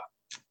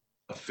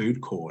a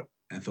food court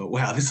and thought,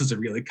 wow, this is a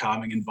really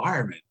calming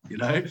environment, you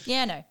know?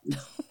 Yeah, no.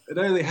 It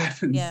only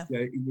happens Yeah.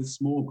 with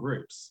small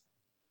groups.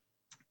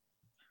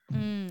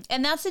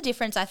 And that's the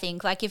difference, I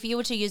think. Like if you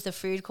were to use the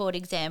food court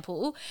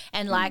example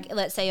and like,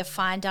 let's say a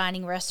fine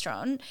dining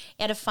restaurant,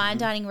 at a fine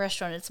dining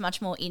restaurant, it's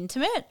much more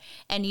intimate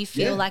and you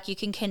feel like you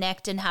can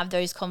connect and have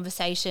those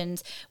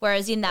conversations.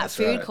 Whereas in that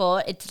food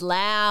court, it's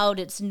loud,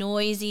 it's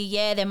noisy.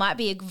 Yeah, there might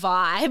be a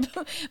vibe,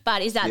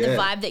 but is that the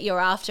vibe that you're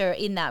after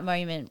in that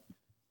moment?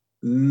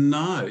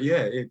 No,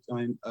 yeah,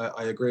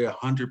 I agree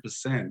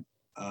 100%.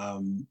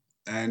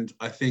 And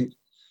I think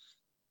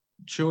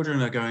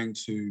children are going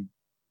to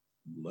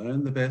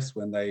learn the best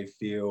when they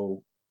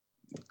feel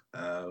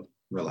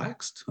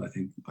relaxed.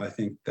 I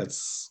think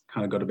that's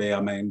kind of got to be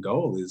our main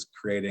goal, is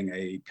creating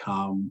a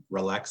calm,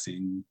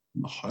 relaxing,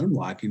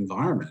 home-like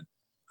environment.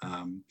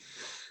 Um,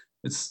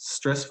 it's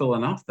stressful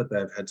enough that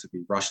they've had to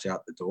be rushed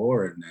out the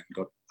door and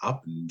got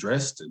up and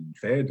dressed and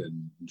fed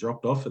and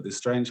dropped off at this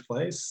strange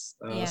place.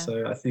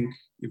 So I think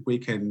if we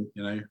can,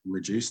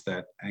 reduce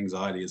that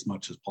anxiety as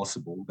much as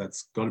possible,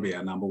 that's got to be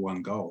our number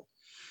one goal.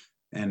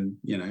 And,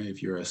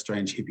 if you're a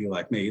strange hippie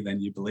like me, then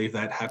you believe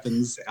that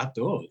happens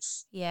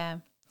outdoors. Yeah.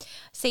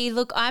 See,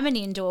 look, I'm an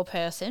indoor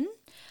person.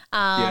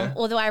 Yeah.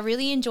 Although I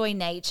really enjoy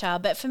nature,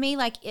 but for me,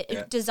 like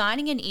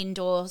designing an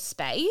indoor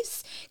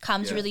space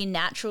comes really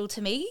natural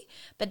to me.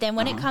 But then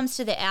when it comes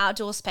to the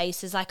outdoor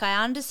spaces, like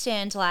I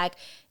understand like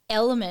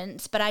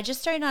elements, but I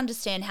just don't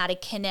understand how to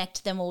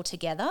connect them all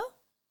together.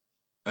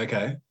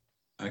 Okay.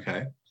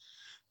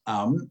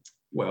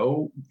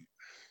 Well,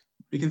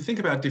 we can think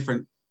about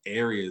different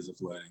areas of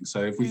learning. So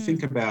if we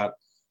think about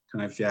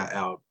kind of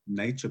our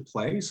nature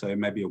play, so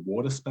maybe a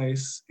water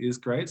space is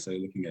great. So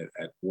looking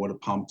at water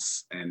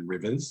pumps and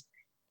rivers.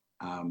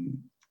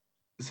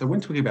 So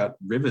when talking about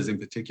rivers in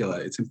particular,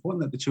 it's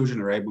important that the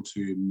children are able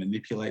to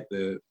manipulate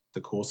the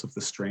course of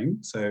the stream.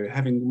 So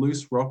having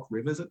loose rock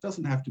rivers, it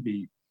doesn't have to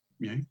be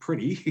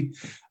pretty,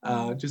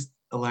 just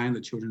allowing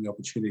the children the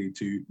opportunity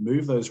to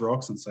move those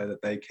rocks and so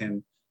that they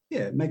can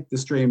make the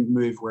stream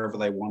move wherever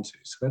they want to.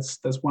 So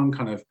that's one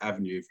kind of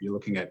avenue if you're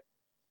looking at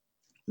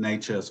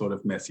nature sort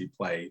of messy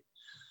play.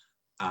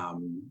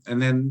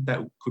 And then that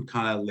could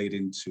kind of lead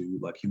into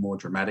like your more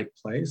dramatic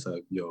play. So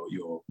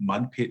your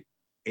mud pit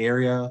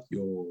area,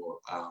 your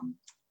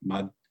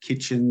mud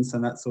kitchens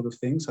and that sort of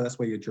thing. So that's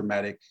where your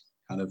dramatic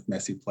kind of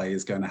messy play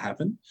is going to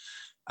happen.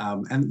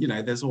 And,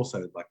 there's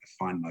also like a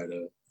fine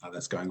motor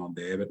that's going on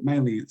there, but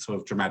mainly sort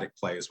of dramatic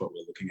play is what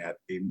we're looking at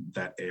in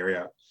that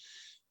area.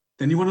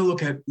 Then you want to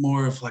look at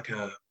more of like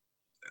a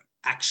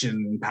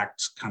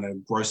action-packed kind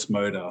of gross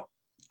motor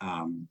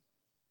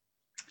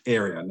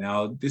area.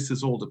 Now, this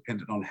is all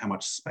dependent on how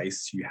much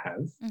space you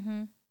have,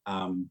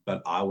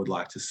 but I would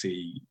like to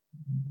see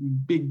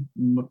big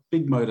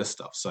motor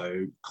stuff.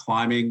 So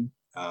climbing,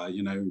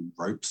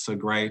 ropes are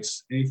great.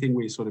 Anything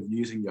where you're sort of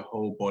using your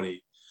whole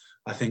body.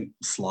 I think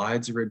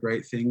slides are a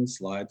great thing.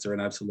 Slides are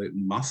an absolute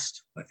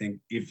must. I think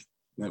if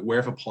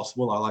wherever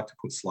possible, I like to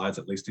put slides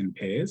at least in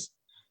pairs.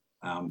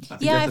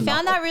 I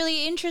found that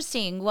really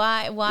interesting.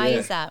 Why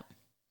is that?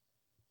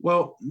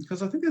 Well,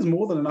 because I think there's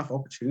more than enough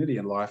opportunity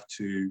in life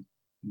to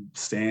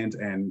stand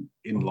and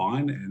in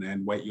line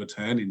and wait your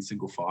turn in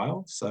single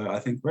file. So I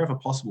think wherever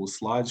possible,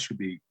 slides should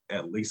be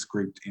at least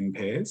grouped in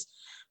pairs.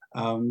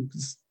 And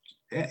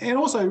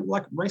also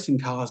like racing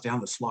cars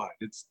down the slide.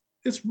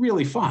 It's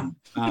really fun.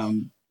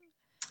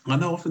 I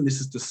know often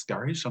this is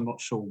discouraged. I'm not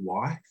sure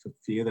why, for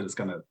fear that it's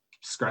going to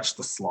scratch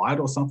the slide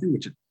or something,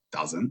 which it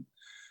doesn't.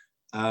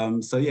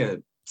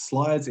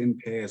 Slides in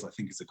pairs, I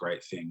think, is a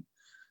great thing.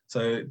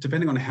 So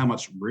depending on how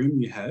much room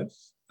you have,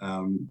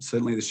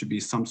 certainly there should be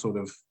some sort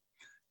of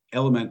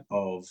element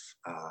of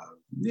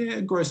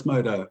gross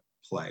motor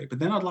play. But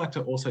then I'd like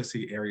to also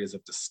see areas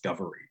of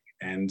discovery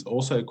and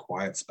also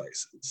quiet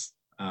spaces.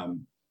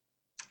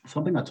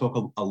 Something I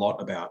talk a lot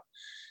about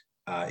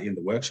in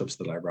the workshops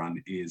that I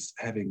run is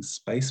having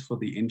space for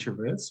the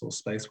introverts, or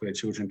space where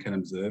children can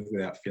observe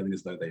without feeling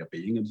as though they are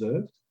being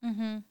observed.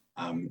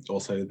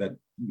 Also that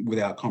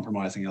without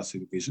compromising our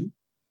supervision.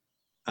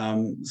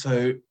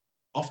 So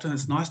often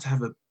it's nice to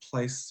have a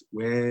place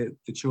where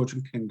the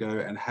children can go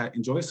and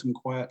enjoy some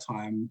quiet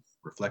time,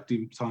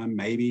 reflective time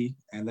maybe,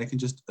 and they can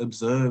just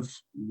observe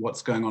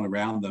what's going on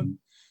around them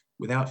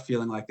without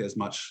feeling like there's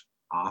much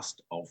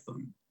asked of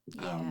them.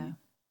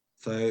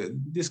 So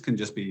this can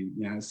just be,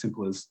 as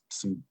simple as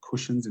some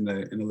cushions in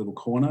a little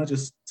corner,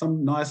 just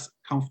some nice,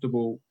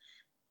 comfortable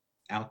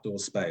outdoor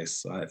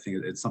space. I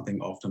think it's something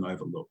often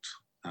overlooked,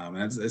 and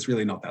it's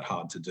really not that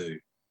hard to do.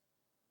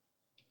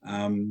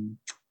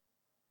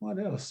 What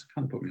else?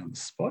 Kind of put me on the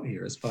spot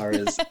here as far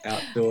as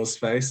outdoor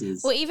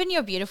spaces. Well, even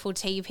your beautiful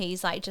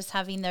teepees, like just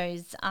having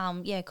those,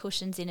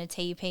 cushions in a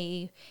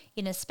teepee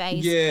in a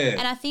space. Yeah.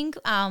 And I think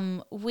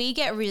we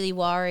get really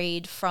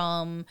worried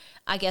from,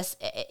 I guess,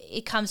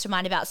 it comes to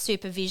mind about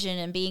supervision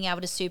and being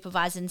able to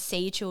supervise and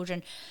see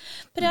children.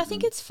 But I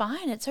think it's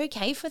fine. It's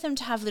okay for them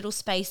to have little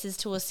spaces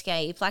to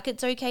escape. Like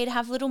it's okay to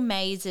have little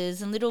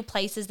mazes and little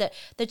places that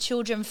the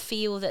children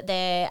feel that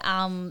they're,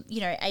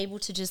 able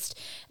to just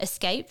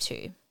escape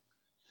to.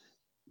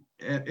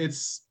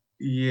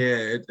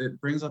 It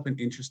brings up an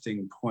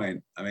interesting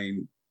point. I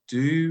mean,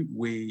 do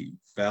we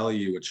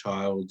value a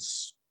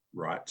child's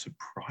right to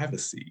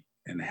privacy,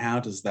 and how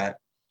does that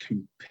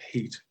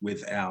compete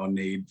with our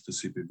need for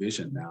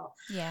supervision? Now,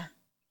 Yeah.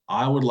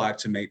 I would like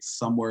to meet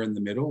somewhere in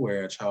the middle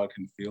where a child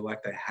can feel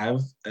like they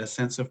have a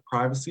sense of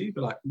privacy,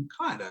 but I can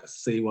kind of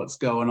see what's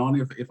going on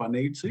if I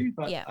need to.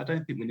 But Yeah. I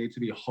don't think we need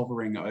to be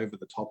hovering over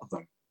the top of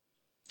them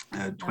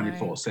No.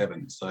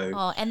 24/7. So,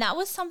 Oh, and that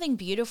was something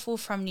beautiful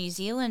from New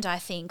Zealand, I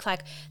think.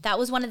 Like, that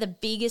was one of the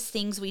biggest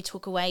things we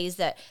took away, is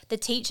that the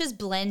teachers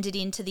blended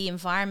into the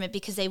environment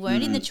because they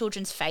weren't in the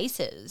children's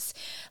faces.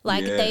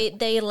 Like, yeah.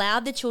 they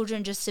allowed the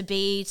children just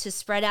to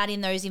spread out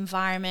in those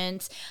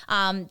environments.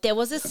 There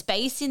was a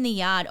space in the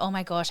yard. Oh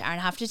my gosh, Aaron,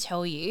 I have to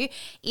tell you,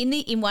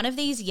 in one of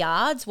these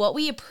yards, what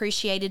we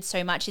appreciated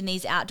so much in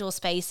these outdoor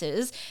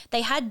spaces,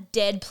 they had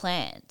dead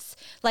plants.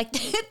 Like,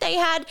 they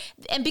had,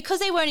 and because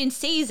they weren't in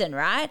season,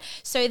 right?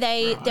 So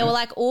they were Right.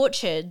 like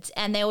orchards,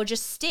 and they were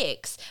just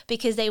sticks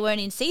because they weren't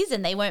in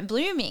season, they weren't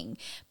blooming.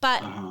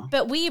 But Uh-huh.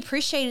 but we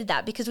appreciated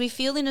that because we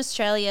feel in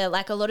Australia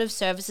like a lot of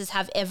services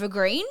have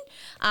evergreen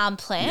Yeah.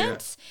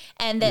 plants,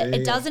 and Yeah. that Yeah. it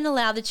Yeah. doesn't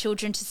allow the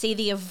children to see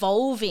the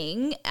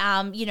evolving,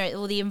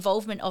 or the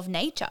involvement of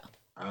nature.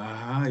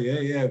 Yeah.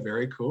 Yeah.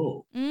 Very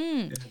cool.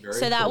 Yeah. Very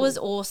So that was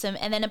cool. awesome.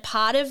 And then a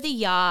part of the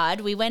yard,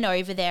 we went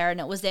over there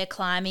and it was their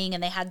climbing,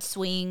 and they had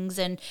swings,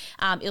 and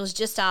it was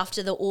just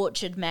after the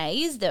orchard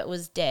maze that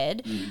was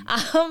dead,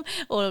 Mm.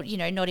 or,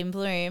 not in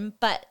bloom.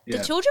 But the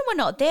Yeah. children were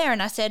not there.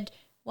 And I said,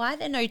 why are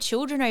there no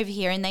children over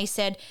here? And they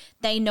said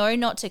they know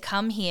not to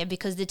come here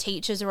because the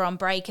teachers are on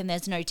break and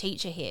there's no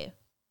teacher here.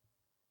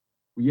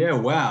 Yeah.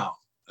 Wow.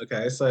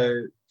 Okay.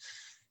 So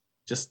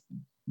just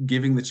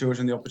giving the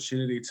children the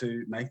opportunity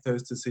to make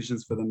those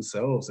decisions for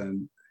themselves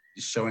and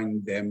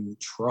showing them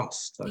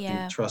trust. I think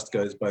Yeah. trust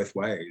goes both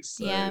ways.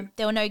 So Yeah.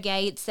 There were no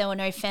gates, there were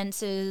no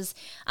fences,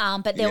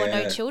 but there were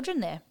no yeah. children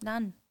there.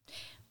 None.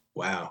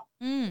 Wow.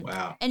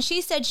 Wow. And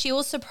she said she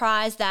was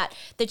surprised that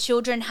the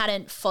children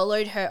hadn't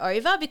followed her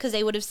over because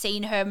they would have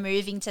seen her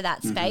moving to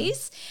that Hmm.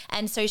 space.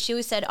 And so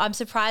she said, I'm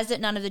surprised that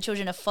none of the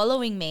children are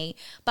following me,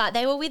 but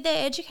they were with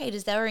their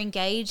educators. They were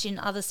engaged in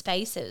other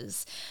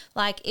spaces.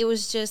 Like, it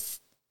was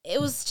just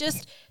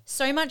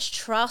so much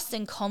trust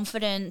and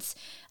confidence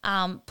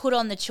put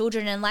on the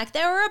children, and like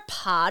they were a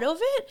part of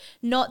it.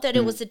 Not that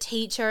it was the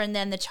teacher and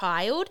then the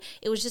child.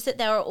 It was just that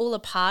they were all a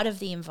part of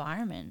the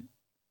environment.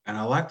 And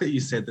I like that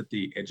you said that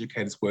the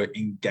educators were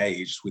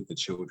engaged with the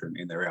children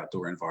in their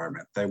outdoor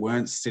environment. They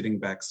weren't sitting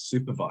back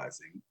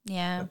supervising,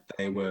 Yeah. but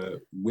they were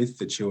with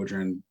the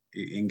children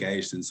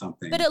engaged in But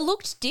something. it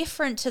looked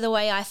different to the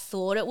way I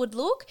thought it would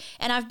look.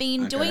 And I've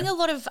been Okay. doing a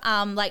lot of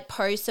like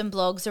posts and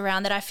blogs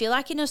around that. I feel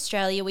like in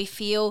Australia we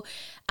feel,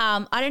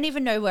 I don't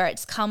even know where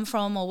it's come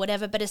from or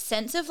whatever, but a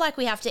sense of like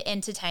we have to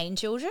entertain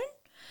children.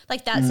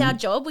 Like, that's our Mm.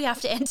 job. We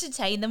have to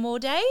entertain them all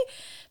day.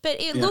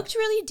 But it Yeah. looked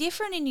really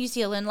different in New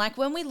Zealand. Like,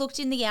 when we looked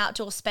in the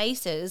outdoor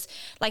spaces,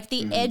 like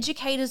the Hmm.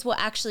 educators were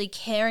actually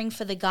caring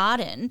for the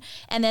garden,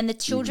 and then the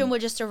children Hmm. were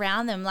just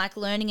around them, like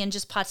learning and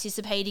just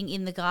participating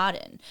in the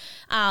garden.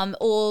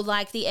 Or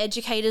like the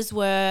educators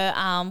were,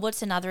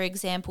 what's another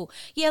example?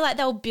 Yeah, like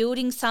they were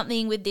building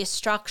something with this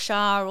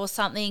structure or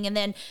something, and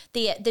then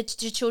the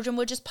children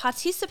were just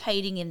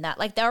participating in that.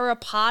 Like, they were a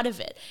part of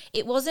it.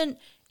 It wasn't.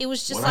 It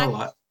was just What I like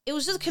like, it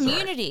was just sorry.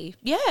 community.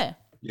 Yeah.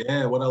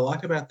 Yeah, what I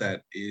like about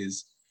that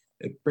is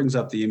it brings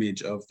up the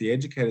image of the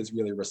educators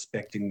really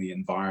respecting the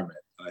environment.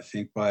 And I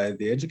think by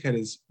the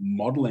educators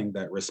modeling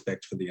that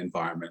respect for the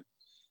environment,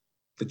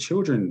 the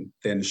children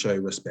then show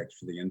respect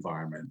for the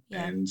environment.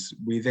 Yeah. And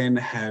we then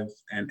have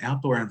an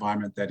outdoor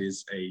environment that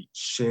is a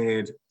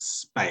shared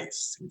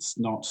space. It's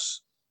not,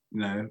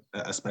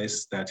 a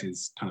space that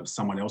is kind of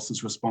someone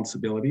else's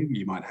responsibility.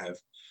 You might have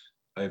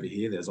over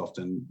here, there's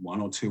often one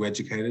or two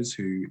educators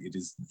who it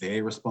is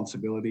their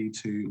responsibility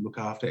to look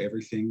after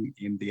everything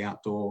in the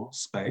outdoor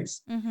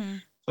space. Mm-hmm.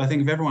 So I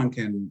think if everyone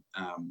can,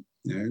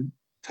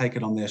 take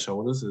it on their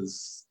shoulders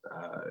as,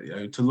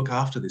 to look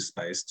after this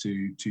space,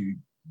 to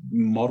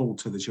model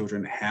to the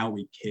children how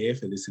we care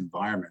for this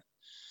environment,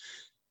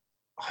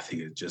 I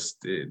think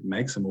it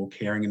makes a more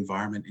caring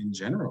environment in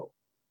general,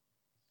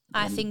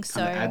 I and think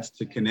kind of so. adds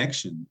to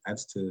connection,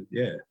 adds to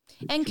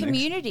And connection,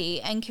 community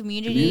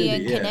community.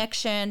 and Yeah,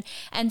 connection,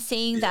 and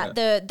seeing yeah.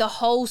 that the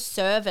whole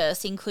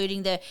service,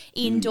 including the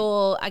Mm,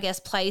 indoor, I guess,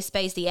 play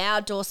space, the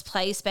outdoor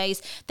play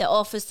space, the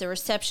office, the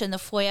reception, the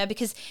foyer,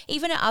 because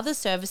even at other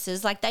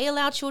services, like they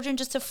allow children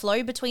just to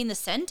flow between the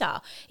center.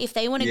 If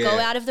they want to go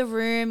yeah, out of the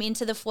room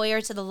into the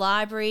foyer to the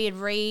library and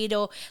read,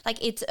 or like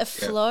it's a yeah,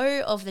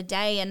 flow of the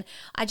day. And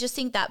I just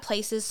think that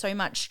places so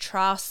much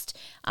trust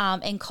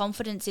and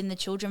confidence in the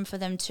children for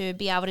them to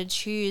be able to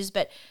choose,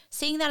 but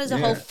seeing that as a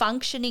whole yeah.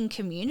 functioning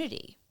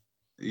community.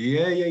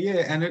 Yeah.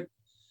 And it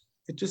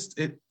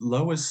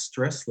lowers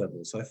stress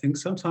levels. I think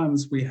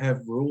sometimes we have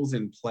rules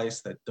in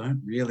place that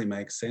don't really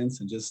make sense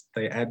and just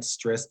they add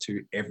stress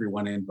to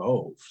everyone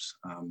involved.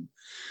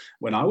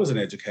 When I was an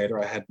educator,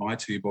 I had my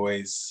two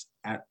boys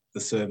at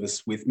the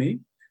service with me.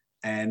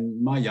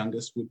 And my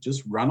youngest would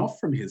just run off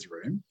from his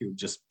room. He would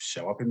just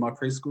show up in my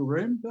preschool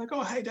room, be like,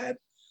 "Oh, hey, Dad."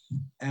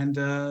 And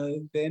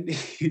then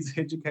his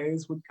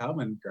educators would come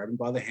and grab him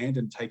by the hand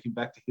and take him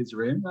back to his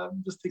room.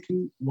 I'm just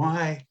thinking,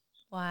 why?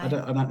 I Why?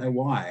 don't know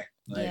why.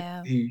 Like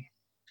Yeah.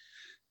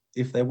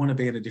 if they want to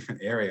be in a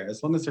different area,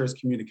 as long as there is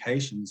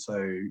communication. So,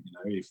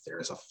 if there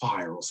is a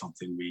fire or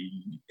something,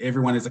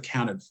 everyone is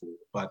accounted for.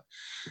 But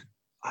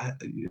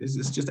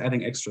it's just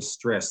adding extra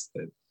stress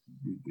that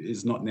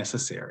is not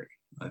necessary.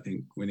 I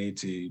think we need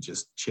to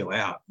just chill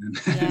out and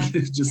Yeah.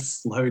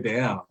 just slow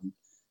down.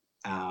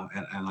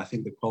 And I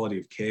think the quality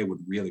of care would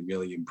really,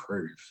 really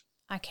improve.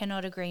 I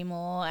cannot agree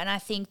more. And I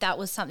think that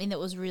was something that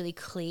was really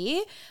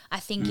clear.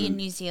 I think in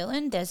New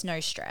Zealand, there's no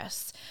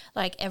stress.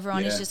 Like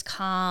everyone is just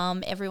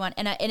calm, everyone.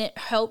 And it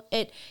helped.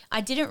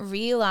 I didn't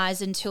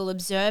realize until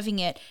observing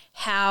it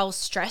how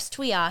stressed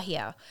we are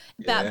here.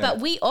 But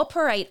we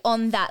operate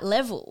on that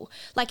level.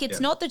 Like it's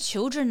not the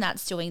children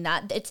that's doing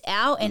that. It's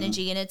our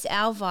energy and it's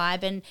our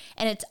vibe and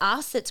it's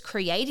us that's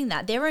creating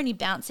that. They're only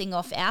bouncing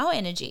off our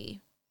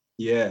energy.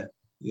 Yeah.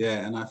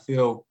 Yeah. And I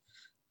feel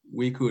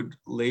we could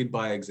lead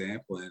by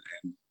example and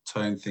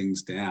tone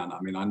things down.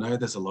 I mean, I know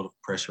there's a lot of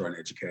pressure on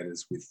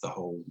educators with the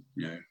whole,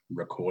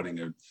 recording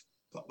of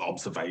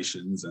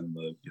observations and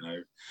the,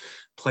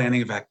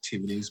 planning of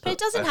activities. But it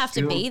doesn't have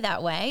to be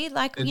that way.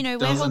 Like, we're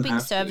helping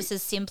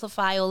services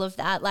simplify all of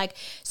that, like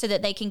so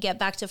that they can get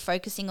back to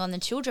focusing on the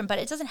children, but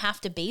it doesn't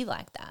have to be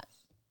like that.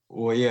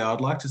 Well, yeah,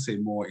 I'd like to see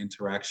more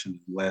interaction,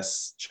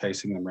 less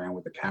chasing them around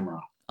with a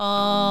camera.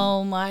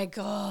 Oh my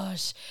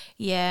gosh.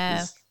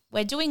 Yeah.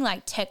 We're doing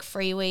like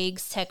tech-free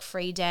weeks,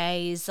 tech-free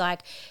days.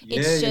 Like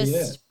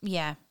it's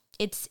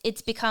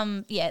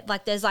become,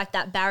 like there's like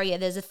that barrier.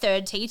 There's a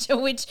third teacher,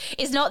 which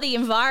is not the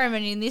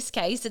environment in this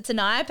case. It's an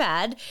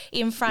iPad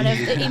in front of,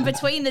 in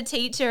between the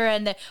teacher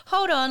and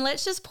hold on,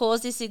 let's just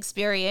pause this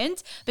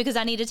experience because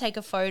I need to take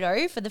a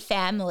photo for the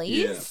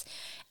families.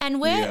 Yeah. And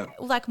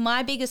like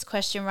my biggest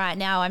question right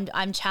now,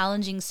 I'm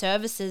challenging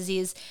services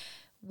is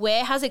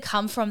where has it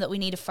come from that we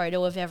need a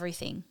photo of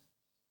everything?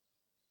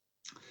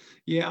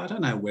 Yeah, I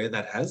don't know where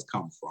that has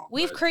come from.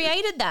 We've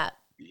created that.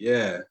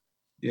 Yeah.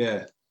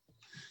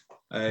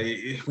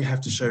 We have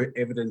to show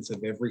evidence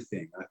of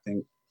everything. I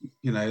think,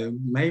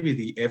 maybe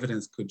the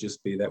evidence could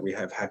just be that we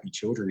have happy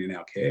children in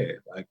our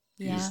care. Like,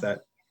 is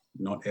that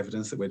not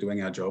evidence that we're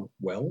doing our job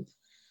well?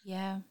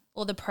 Yeah.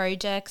 Or the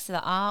projects, the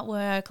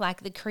artwork,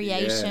 like the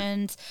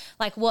creations,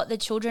 like what the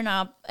children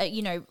are,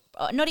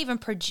 not even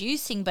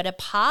producing, but a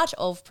part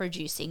of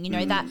producing,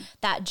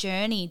 that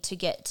journey to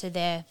get to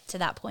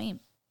that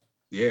point.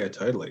 Yeah,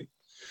 totally.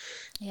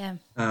 Yeah.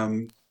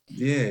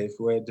 If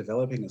we're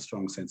developing a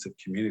strong sense of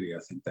community, I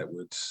think that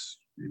would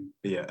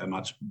be a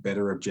much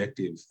better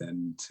objective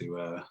than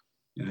to,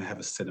 have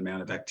a set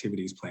amount of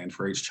activities planned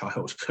for each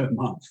child per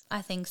month.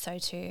 I think so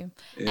too.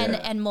 Yeah.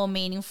 And more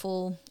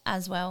meaningful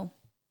as well.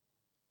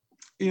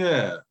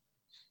 Yeah.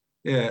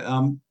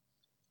 I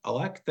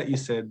like that you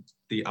said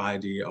the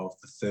idea of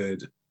the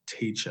third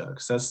teacher,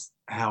 because that's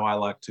how I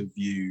like to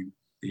view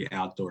the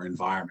outdoor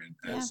environment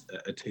as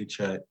a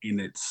teacher in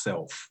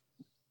itself.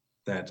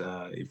 That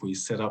if we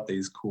set up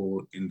these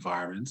cool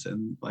environments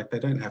and like they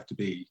don't have to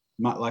be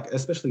like,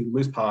 especially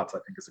loose parts, I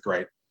think is a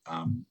great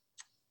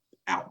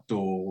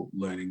outdoor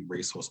learning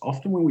resource.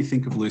 Often when we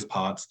think of loose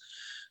parts,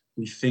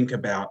 we think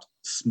about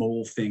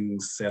small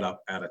things set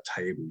up at a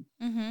table.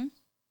 Mm-hmm.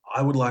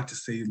 I would like to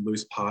see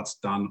loose parts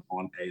done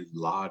on a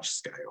large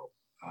scale.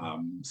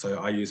 So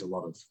I use a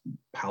lot of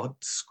pallet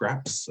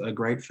scraps are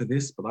great for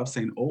this, but I've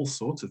seen all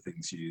sorts of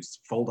things used.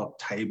 Fold up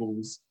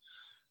tables.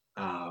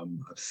 I've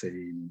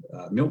seen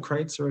milk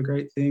crates are a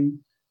great thing.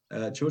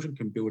 Children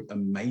can build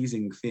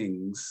amazing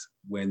things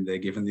when they're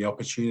given the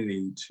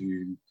opportunity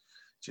to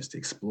just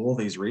explore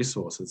these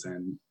resources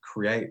and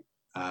create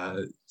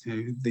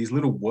these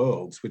little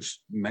worlds, which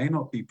may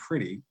not be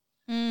pretty,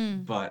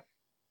 but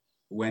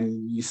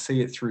when you see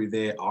it through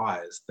their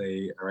eyes,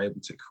 they are able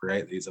to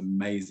create these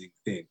amazing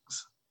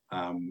things.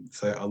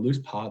 So a loose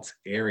parts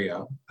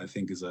area, I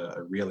think, is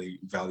a really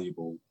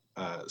valuable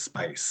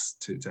space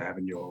to have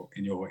in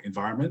your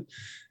environment,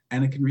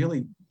 and it can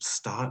really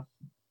start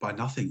by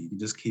nothing. You can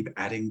just keep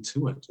adding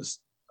to it.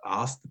 Just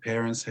ask the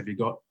parents, have you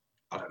got,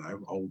 I don't know,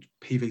 old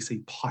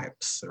PVC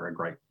pipes are a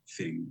great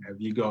thing. Have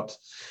you got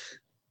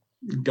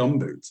gum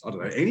boots? I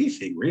don't know,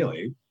 anything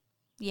really.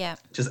 Yeah.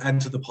 Just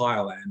add to the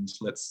pile and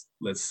let's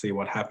see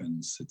what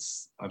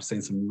happens. I've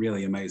seen some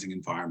really amazing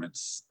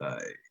environments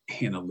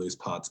in a loose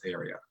parts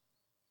area.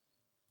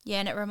 Yeah,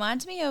 and it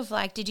reminds me of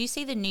like, did you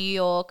see the New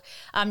York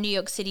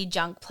City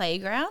junk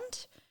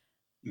playground?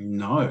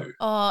 No.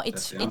 Oh,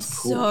 it's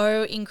cool.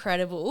 So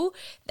incredible.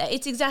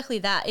 It's exactly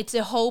that. It's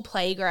a whole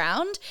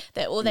playground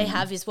that all they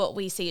have is what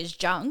we see as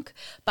junk.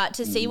 But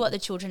to see what the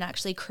children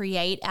actually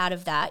create out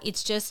of that,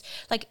 it's just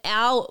like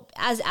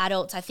as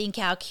adults, I think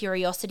our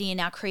curiosity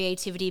and our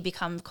creativity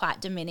become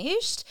quite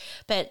diminished.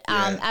 But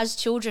as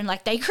children,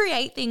 like they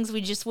create things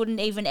we just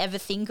wouldn't even ever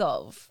think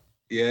of.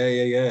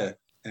 Yeah.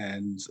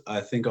 And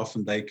I think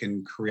often they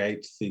can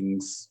create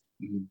things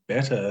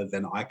better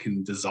than I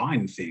can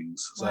design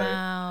things. So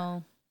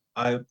Wow.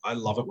 I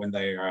love it when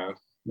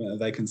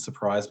they can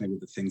surprise me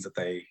with the things that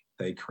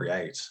they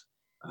create.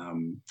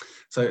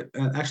 So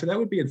actually, that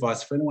would be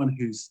advice for anyone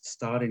who's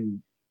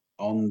starting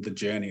on the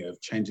journey of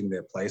changing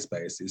their play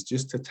space, is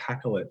just to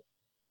tackle it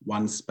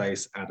one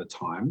space at a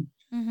time.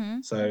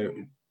 Mm-hmm. So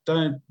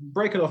don't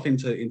break it off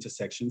into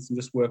sections and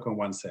just work on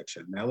one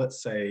section. Now,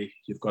 let's say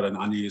you've got an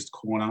unused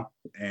corner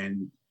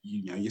and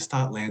you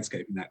start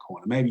landscaping that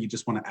corner. Maybe you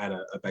just want to add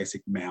a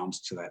basic mound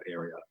to that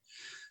area.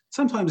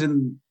 Sometimes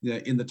in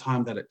the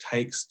time that it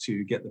takes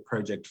to get the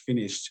project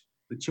finished,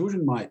 the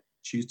children might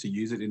choose to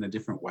use it in a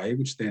different way,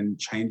 which then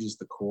changes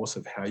the course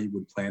of how you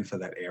would plan for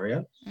that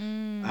area.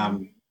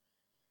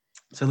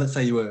 So let's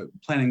say you were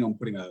planning on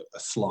putting a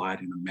slide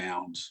in a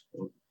mound,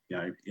 or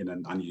in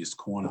an unused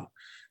corner.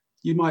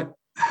 You might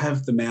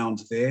have the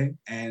mound there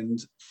and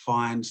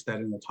find that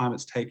in the time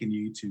it's taken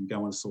you to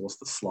go and source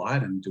the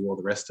slide and do all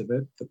the rest of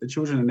it, that the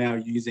children are now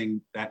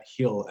using that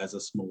hill as a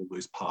small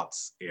loose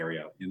parts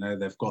area.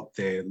 They've got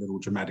their little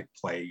dramatic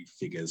play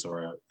figures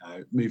or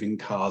moving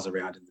cars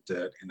around in the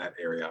dirt in that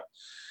area.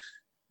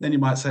 Then you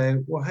might say,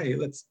 well, hey,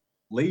 let's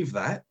leave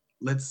that.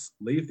 Let's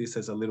leave this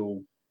as a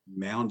little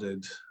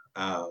mounded,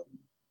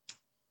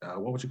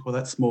 what would you call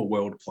that? Small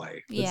world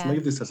play. Let's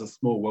leave this as a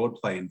small world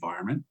play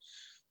environment.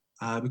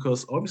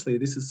 Because obviously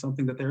this is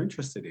something that they're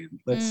interested in.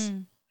 Let's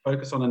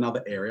focus on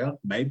another area.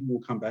 Maybe we'll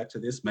come back to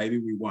this, maybe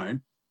we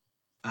won't.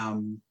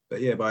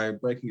 But yeah, by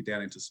breaking it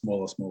down into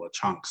smaller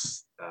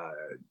chunks,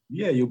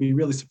 you'll be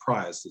really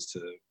surprised as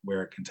to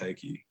where it can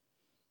take you.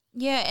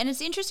 Yeah, and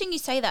it's interesting you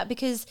say that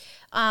because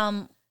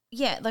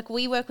like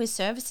we work with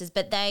services,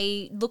 but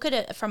they look at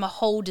it from a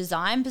whole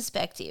design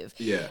perspective.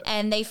 Yeah.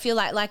 And they feel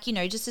like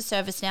just a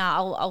service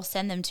now, I'll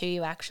send them to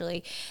you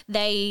actually.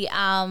 They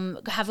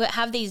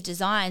have these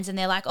designs and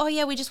they're like, oh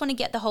yeah, we just want to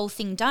get the whole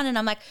thing done. And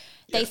I'm like,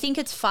 they think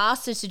it's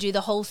faster to do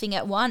the whole thing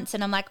at once.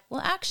 And I'm like,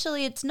 well,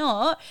 actually it's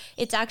not.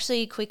 It's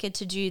actually quicker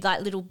to do like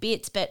little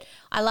bits. But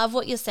I love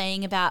what you're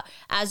saying about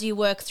as you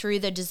work through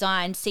the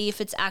design, see if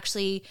it's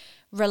actually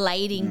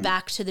relating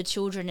back to the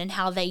children and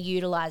how they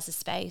utilize the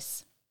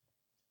space.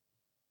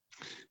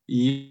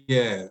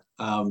 Yeah.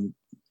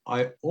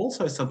 I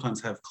also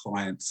sometimes have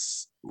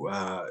clients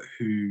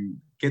who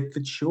get the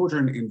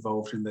children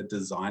involved in the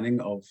designing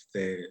of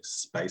their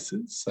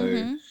spaces.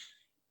 So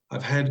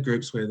I've had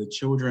groups where the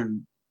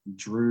children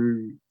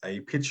drew a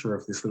picture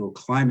of this little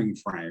climbing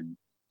frame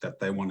that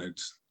they wanted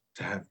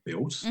to have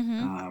built.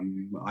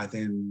 I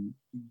then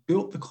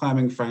built the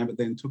climbing frame, but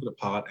then took it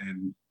apart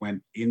and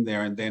went in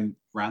there and then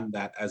ran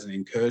that as an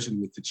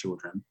incursion with the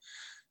children.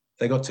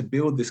 They got to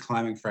build this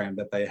climbing frame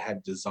that they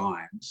had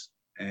designed,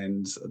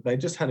 and they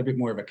just had a bit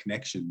more of a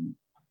connection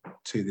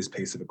to this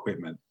piece of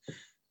equipment.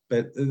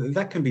 But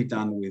that can be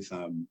done with,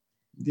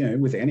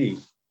 with any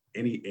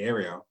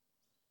area.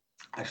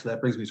 Actually,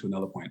 that brings me to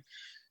another point.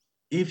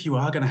 If you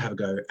are going to have a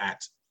go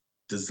at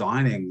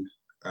designing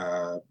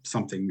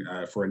something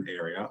for an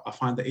area, I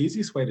find the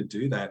easiest way to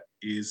do that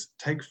is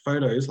take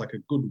photos, like a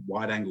good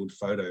wide-angled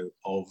photo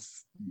of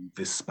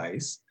this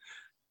space,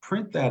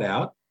 print that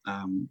out,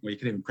 or you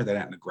can even print that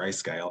out in a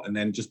grayscale, and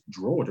then just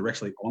draw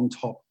directly on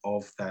top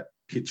of that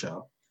picture.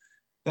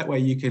 That way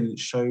you can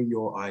show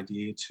your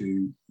idea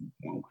to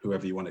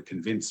whoever you want to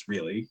convince,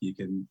 really. You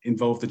can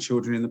involve the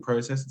children in the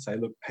process and say,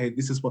 look, hey,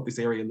 this is what this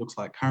area looks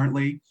like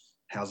currently.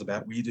 How's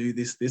about we do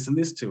this, this, and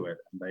this to it?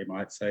 And they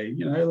might say,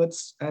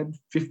 let's add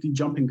 50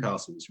 jumping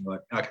castles. You're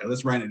like, okay,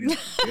 let's rein it in a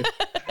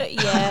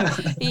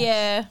bit.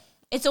 Yeah.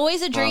 It's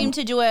always a dream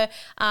to do a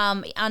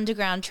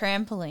underground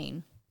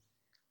trampoline.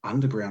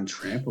 Underground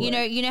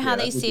trampoline. You know how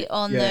they sit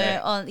on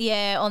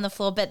the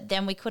floor, but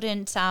then we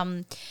couldn't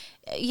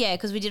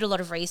because we did a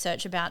lot of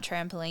research about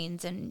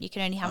trampolines and you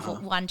can only have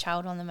one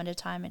child on them at a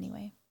time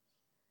anyway.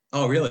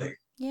 Oh, really?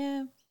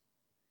 Yeah.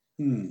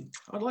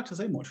 I'd like to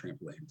see more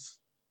trampolines.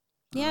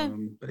 Yeah.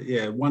 But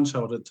yeah, one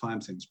child at a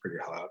time seems pretty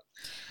hard.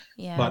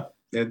 Yeah. But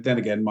then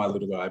again, my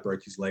little guy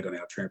broke his leg on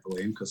our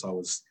trampoline because I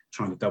was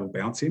trying to double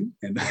bounce him.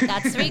 And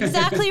that's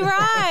exactly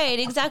right.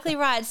 Exactly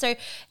right. So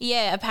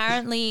yeah,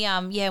 apparently,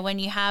 when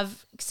you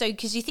have,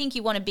 because you think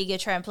you want a bigger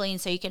trampoline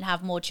so you can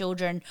have more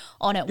children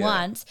on at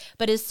once,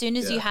 but as soon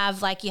as you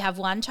have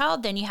one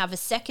child, then you have a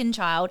second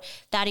child,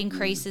 that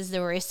increases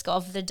the risk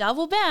of the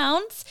double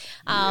bounce,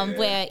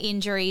 where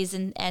injuries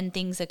and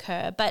things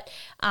occur. But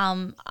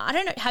I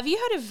don't know, have you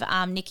heard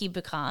of Nikki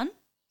Buchan?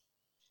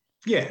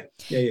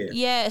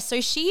 Yeah,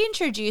 so she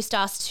introduced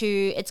us to,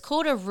 it's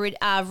called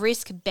a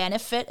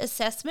risk-benefit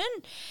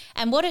assessment.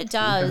 And what it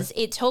does,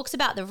 it talks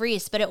about the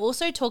risk, but it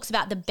also talks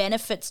about the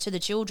benefits to the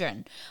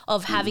children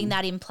of having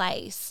that in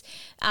place.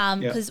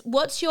 Because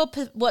what's your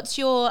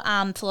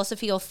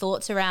philosophy or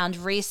thoughts around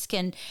risk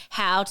and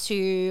how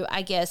to,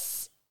 I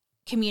guess,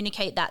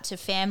 communicate that to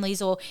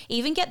families or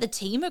even get the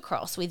team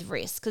across with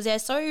risk because they're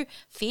so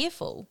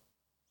fearful?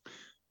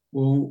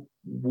 Well,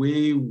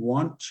 we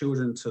want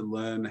children to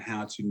learn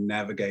how to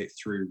navigate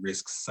through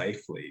risks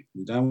safely.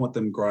 We don't want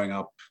them growing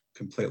up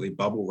completely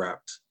bubble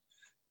wrapped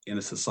in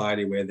a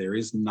society where there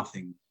is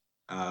nothing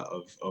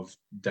of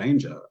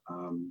danger.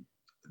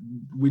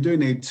 We do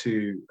need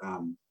to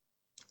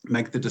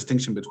make the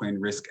distinction between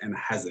risk and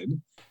hazard.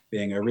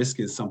 Being a risk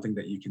is something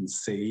that you can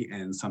see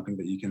and something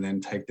that you can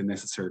then take the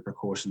necessary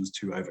precautions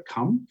to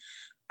overcome.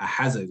 A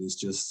hazard is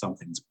just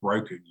something's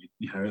broken.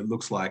 It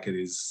looks like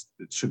it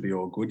should be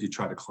all good. You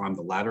try to climb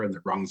the ladder and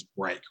the rungs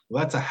break.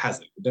 Well, that's a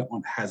hazard. We don't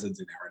want hazards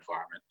in our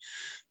environment.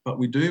 But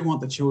we do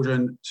want the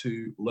children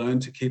to learn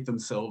to keep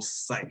themselves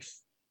safe,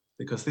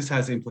 because this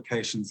has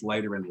implications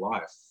later in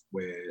life,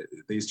 where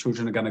these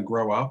children are going to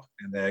grow up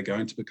and they're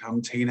going to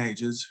become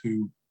teenagers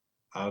who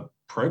are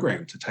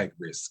programmed to take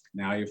risk.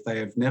 Now, if they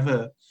have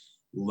never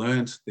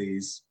learnt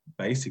these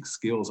basic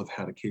skills of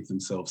how to keep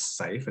themselves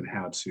safe and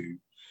how to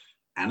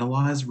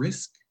analyze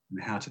risk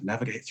and how to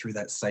navigate through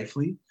that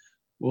safely,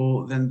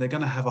 well, then they're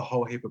going to have a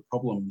whole heap of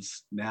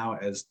problems now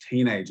as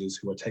teenagers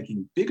who are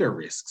taking bigger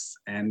risks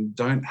and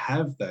don't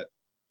have that,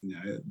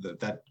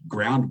 that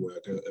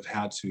groundwork of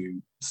how to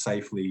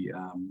safely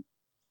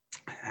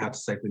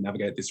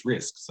navigate this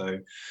risk. So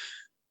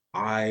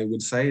I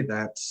would say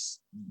that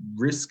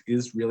risk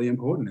is really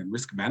important, and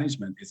risk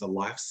management is a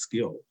life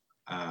skill.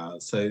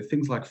 So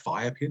things like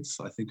fire pits,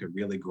 I think, are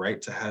really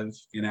great to have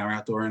in our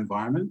outdoor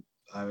environment.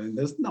 I mean,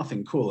 there's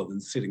nothing cooler than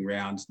sitting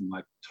around and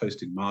like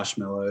toasting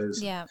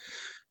marshmallows. Yeah.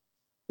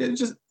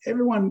 Just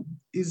everyone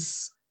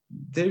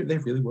they're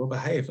really well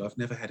behaved. I've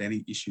never had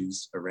any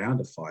issues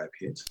around a fire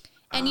pit.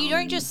 And you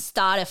don't just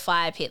start a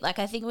fire pit. Like,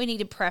 I think we need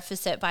to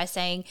preface it by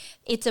saying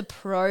it's a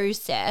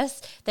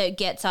process that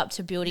gets up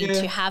to building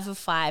to have a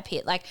fire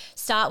pit. Like,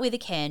 start with a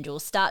candle,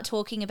 start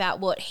talking about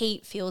what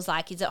heat feels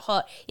like. Is it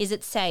hot? Is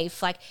it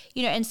safe? Like,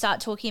 and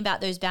start talking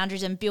about those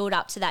boundaries and build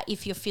up to that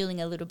if you're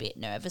feeling a little bit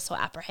nervous or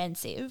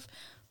apprehensive.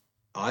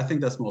 I think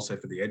that's more so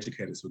for the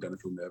educators who are going to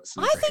feel nervous.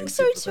 I think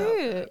so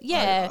too.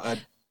 Yeah.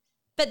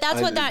 But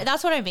that's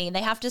what I mean.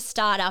 They have to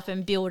start up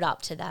and build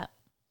up to that.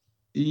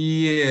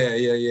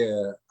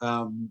 Yeah.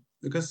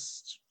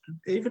 Because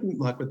even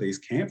like with these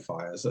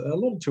campfires, a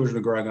lot of children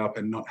are growing up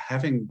and not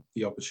having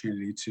the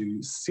opportunity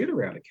to sit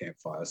around a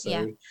campfire.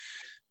 So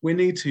we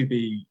need to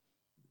be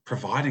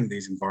providing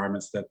these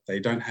environments that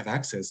they don't have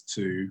access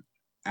to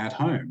at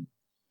home.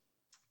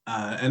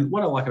 And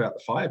what I like about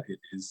the fire pit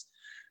is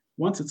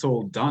once it's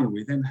all done,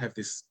 we then have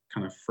this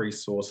kind of free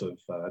source of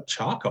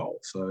charcoal.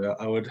 So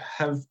I would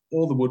have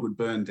all the wood would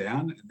burn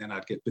down, and then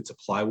I'd get bits of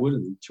plywood,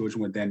 and the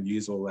children would then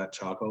use all that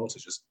charcoal to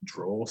just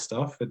draw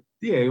stuff. But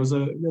yeah, it was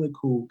a really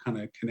cool kind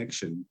of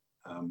connection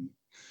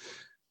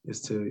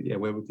as to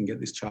where we can get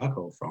this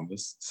charcoal from.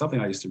 It's something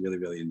I used to really,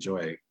 really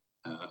enjoy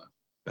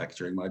back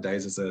during my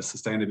days as a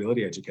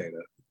sustainability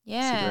educator.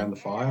 Yeah. Sit around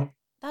the fire.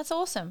 That's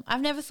awesome.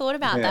 I've never thought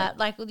about that,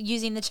 like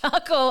using the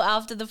charcoal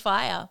after the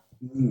fire.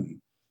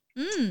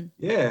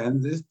 Yeah,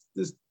 and there's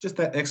just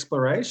that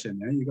exploration.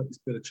 You've got this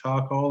bit of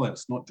charcoal and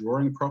it's not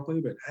drawing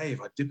properly, but hey,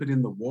 if I dip it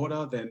in the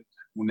water, then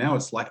now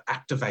it's like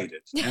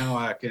activated. Now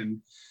I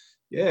can,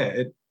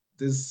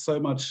 there's so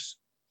much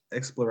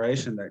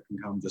exploration that can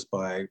come just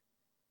by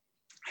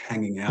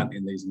hanging out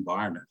in these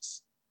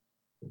environments.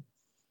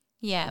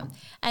 Yeah.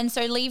 And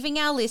so leaving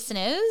our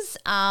listeners,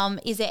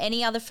 is there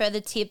any other further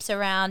tips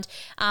around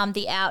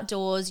the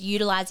outdoors,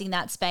 utilising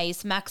that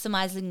space,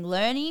 maximising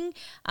learning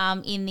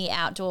in the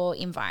outdoor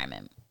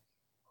environment?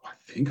 I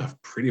think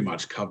I've pretty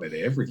much covered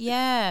everything.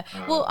 Yeah.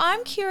 Well,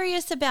 I'm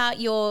curious about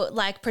your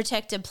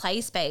protected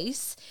play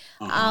space,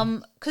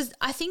 because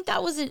I think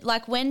that was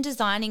when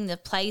designing the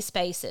play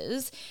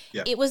spaces,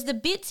 it was the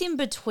bits in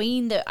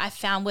between that I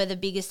found were the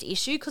biggest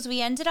issue, because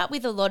we ended up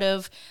with a lot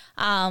of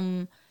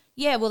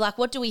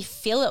what do we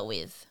fill it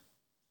with?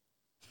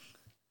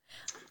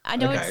 I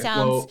know it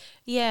sounds,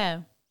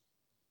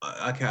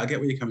 Okay, I get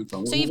where you're coming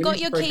from. So you've got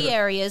your key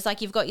areas,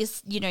 like you've got your,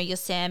 your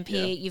sand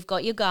pit, you've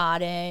got your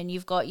garden,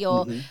 you've got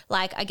your,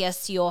 I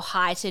guess your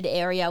heighted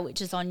area,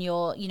 which is on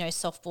your,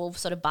 softball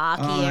sort of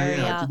barky area.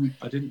 Yeah,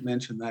 I didn't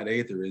mention that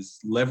either, is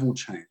level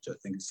change. I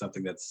think is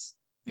something that's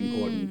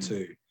important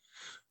too.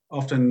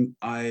 Often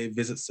I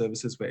visit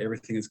services where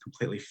everything is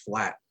completely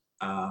flat.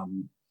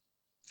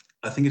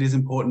 I think it is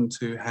important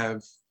to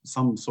have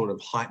some sort of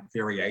height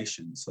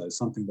variation. So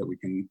something that we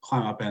can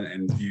climb up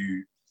and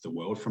view the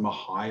world from a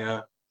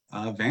higher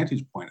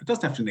vantage point. It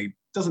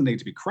doesn't need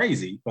to be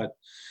crazy, but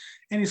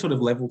any sort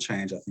of level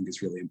change I think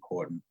is really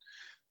important.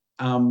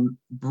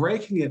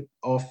 Breaking it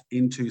off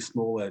into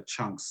smaller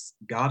chunks.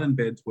 Garden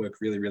beds work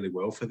really, really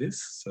well for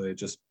this. So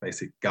just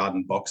basic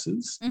garden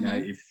boxes. Now,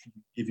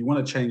 if you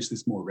want to change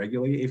this more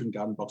regularly, even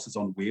garden boxes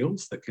on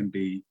wheels that can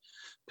be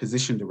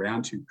positioned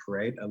around to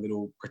create a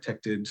little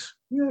protected,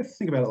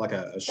 think about it like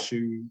a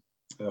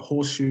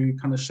horseshoe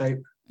kind of shape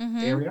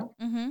area.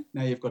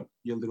 Now you've got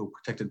your little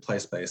protected play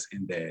space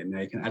in there.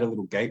 Now you can add a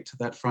little gate to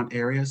that front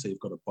area. So you've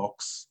got a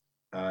box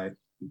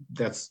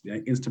that's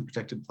instant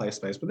protected play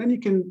space. But then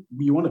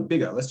you want it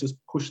bigger. Let's just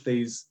push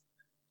these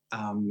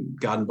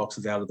garden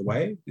boxes out of the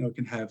way. We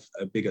can have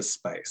a bigger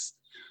space.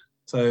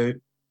 So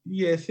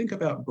think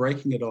about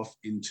breaking it off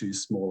into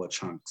smaller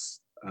chunks.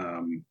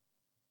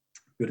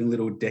 Building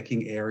little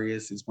decking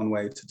areas is one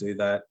way to do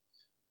that.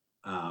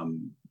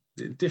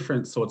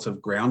 different sorts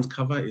of ground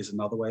cover is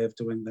another way of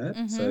doing that.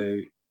 Mm-hmm. So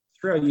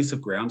through our use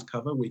of ground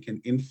cover, we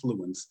can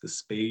influence the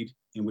speed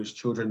in which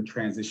children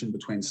transition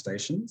between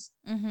stations.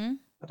 Mm-hmm.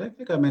 I don't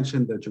think I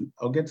mentioned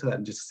I'll get to that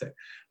in just a sec.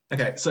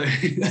 Okay, so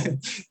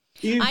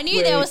I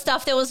knew there was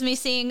stuff that was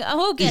missing. Oh,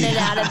 we'll get it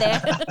out of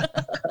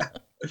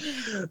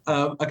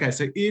there. Okay,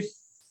 so if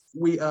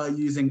we are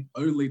using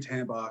only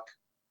tanbark,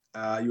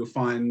 you'll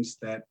find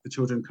that the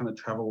children kind of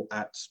travel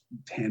at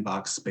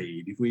tanbark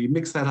speed. If we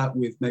mix that up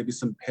with maybe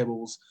some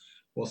pebbles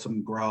or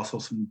some grass or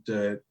some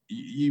dirt,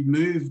 you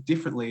move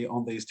differently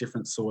on these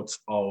different sorts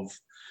of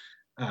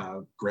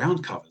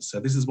ground covers. So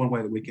this is one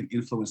way that we can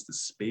influence the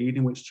speed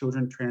in which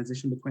children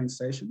transition between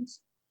stations,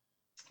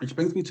 which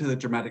brings me to the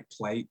dramatic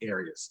play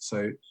areas.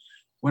 So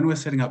when we're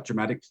setting up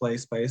dramatic play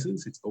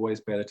spaces, it's always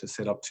better to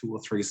set up 2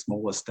 or 3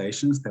 smaller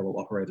stations that will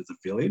operate as a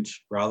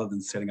village rather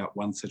than setting up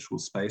one central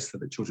space that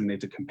the children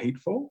need to compete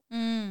for.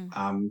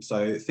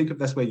 So think of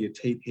that's where your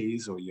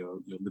teepees or your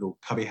little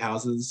cubby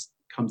houses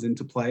comes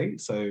into play.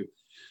 So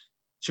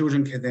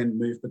children can then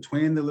move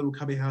between the little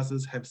cubby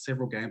houses, have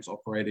several games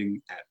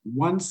operating at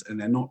once,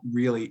 and they're not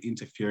really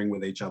interfering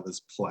with each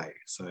other's play.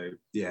 So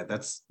yeah,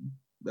 that's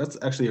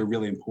actually a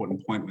really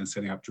important point when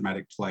setting up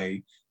dramatic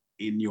play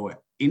in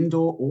your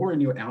indoor or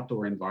in your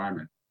outdoor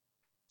environment.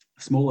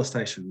 Smaller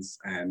stations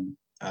and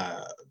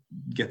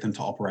get them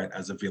to operate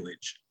as a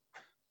village.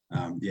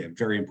 Yeah,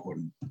 very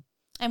important.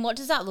 And what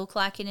does that look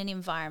like in an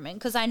environment?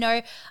 Because I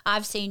know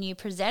I've seen you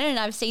present and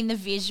I've seen the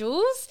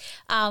visuals,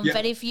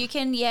 but if you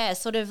can,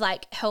 sort of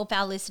like help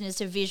our listeners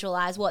to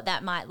visualize what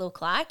that might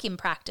look like in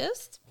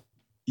practice.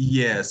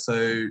 Yeah,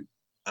 so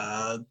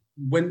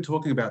when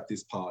talking about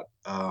this part,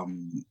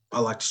 I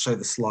like to show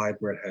the slide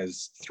where it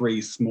has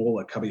 3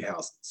 smaller cubby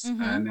houses.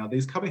 Mm-hmm. And now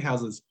these cubby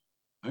houses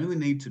only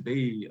need to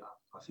be,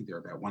 I think they're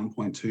about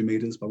 1.2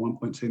 meters by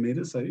 1.2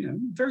 meters. So,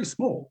 very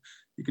small.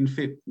 You can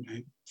fit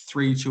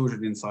 3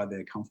 children inside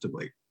there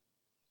comfortably.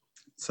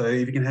 So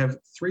if you can have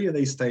 3 of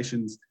these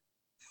stations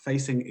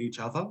facing each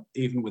other,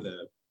 even with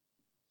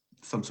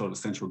some sort of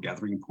central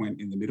gathering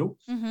point in the middle,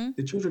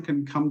 the children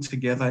can come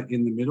together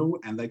in the middle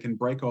and they can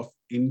break off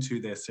into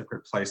their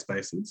separate play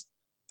spaces.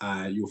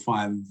 You'll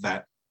find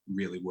that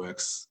really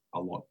works a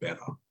lot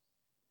better.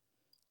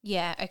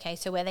 Yeah, okay.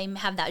 So where they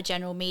have that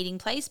general meeting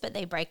place, but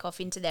they break off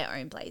into their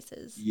own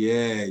places.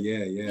 Yeah,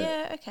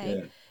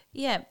 okay.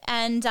 Yeah.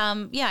 And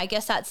I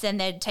guess that's then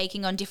they're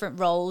taking on different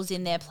roles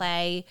in their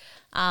play,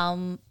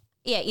 in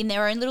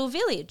their own little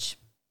village.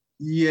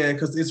 Yeah,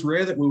 because it's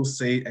rare that we'll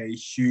see a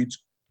huge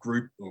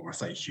group, or I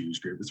say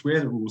huge group, it's rare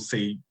that we'll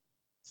see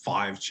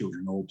 5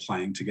 children all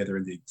playing together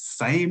in the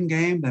same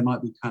game. They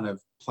might be kind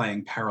of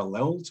playing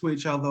parallel to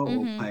each other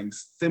or playing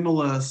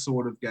similar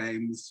sort of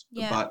games,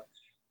 but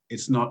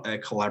it's not a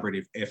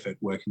collaborative effort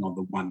working on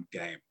the one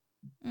game.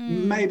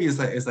 Maybe as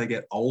they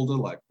get older,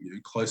 like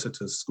closer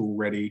to school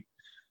ready.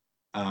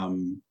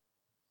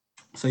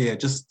 So yeah,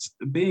 just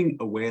being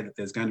aware that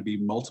there's going to be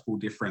multiple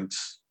different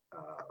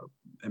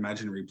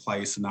imaginary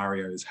play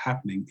scenarios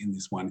happening in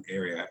this one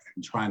area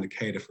and trying to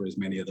cater for as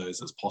many of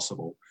those as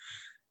possible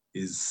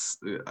is,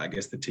 I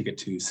guess, the ticket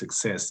to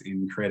success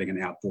in creating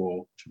an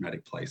outdoor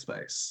dramatic play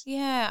space.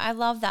 Yeah, I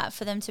love that,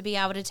 for them to be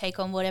able to take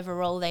on whatever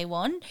role they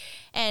want.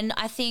 And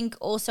I think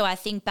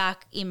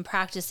back in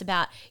practice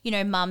about,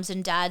 mums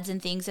and dads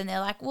and things, and they're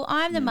like, well,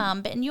 I'm the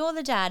mum, and you're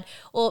the dad.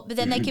 But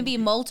then they can be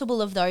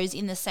multiple of those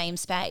in the same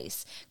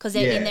space because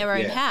they're in their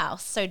own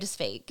house, so to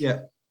speak.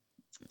 Yeah.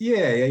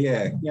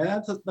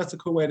 That's a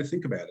cool way to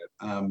think about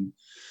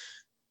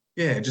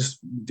it. Just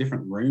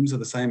different rooms of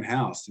the same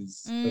house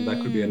that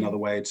could be another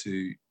way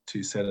to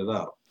set it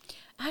up.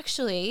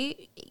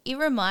 Actually, it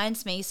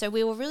reminds me, so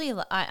we were really,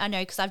 I know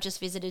because I've just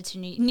visited to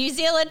New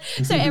Zealand,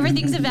 so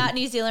everything's about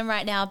New Zealand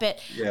right now, but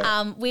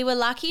we were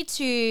lucky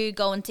to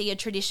go and see a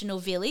traditional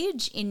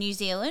village in New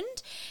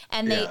Zealand,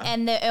 and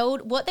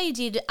what they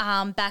did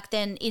back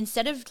then,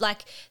 instead of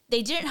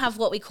they didn't have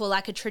what we call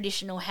like a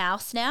traditional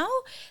house now,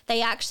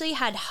 they actually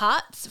had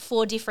huts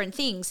for different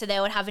things. So they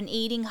would have an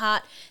eating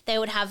hut, they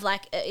would have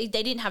they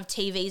didn't have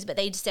TVs, but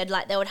they just said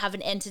they would have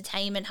an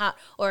entertainment hut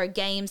or a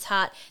games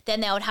hut,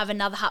 then they would have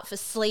another hut for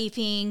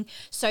sleeping.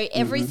 So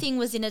everything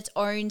was in its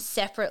own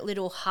separate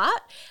little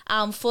hut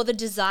for the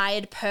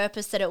desired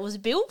purpose that it was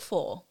built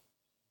for.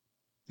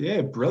 Yeah,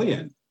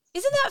 brilliant.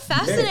 Isn't that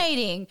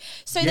fascinating? Yeah.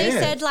 So they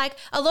said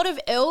a lot of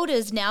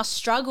elders now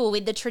struggle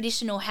with the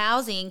traditional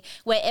housing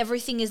where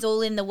everything is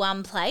all in the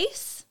one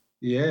place.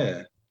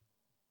 Yeah.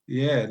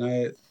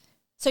 No.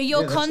 So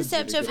your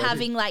concept of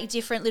having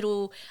different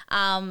little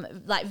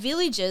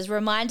villages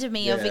reminded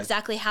me of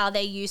exactly how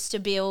they used to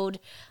build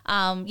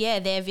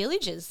their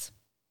villages.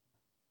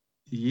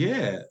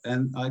 Yeah,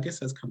 and I guess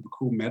that's kind of a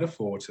cool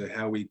metaphor to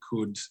how we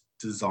could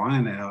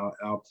design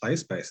our play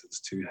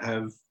spaces, to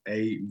have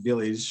a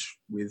village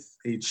with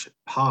each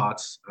part,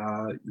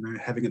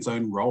 having its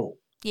own role.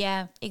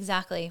 Yeah,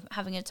 exactly,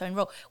 having its own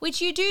role,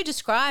 which you do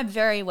describe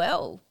very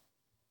well.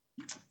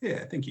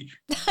 Yeah, thank you.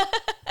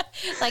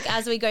 like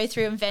as we go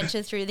through and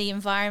venture through the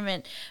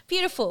environment.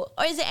 Beautiful.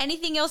 Or is there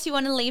anything else you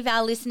want to leave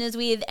our listeners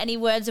with? Any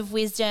words of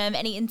wisdom,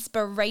 any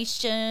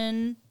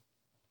inspiration?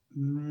 I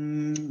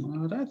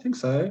don't think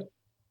so.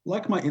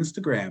 Like my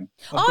Instagram.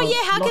 How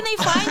can they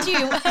find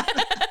you?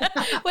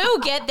 We'll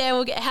get there.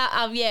 We'll get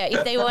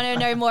if they want to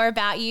know more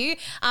about you.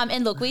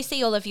 And look, we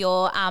see all of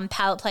your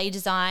palette play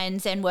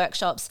designs and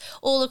workshops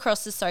all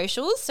across the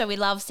socials. So we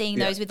love seeing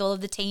those with all of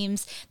the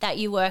teams that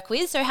you work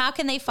with. So how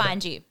can they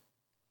find you?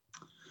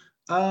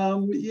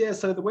 So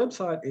the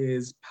website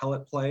is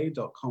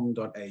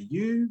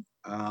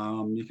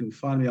paletteplay.com.au. You can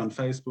find me on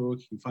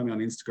Facebook. You can find me on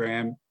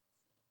Instagram.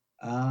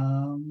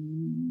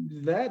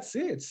 That's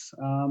it.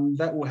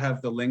 That will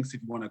have the links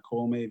if you want to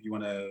call me, if you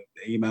want to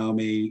email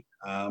me.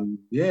 Find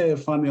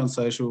me on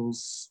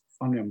socials,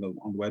 find me on the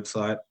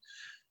website.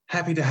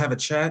 Happy to have a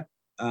chat.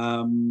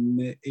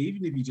 Even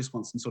if you just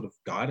want some sort of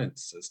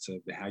guidance as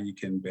to how you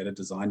can better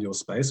design your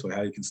space or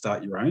how you can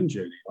start your own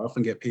journey. I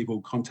often get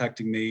people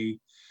contacting me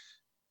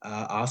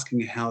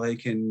asking how they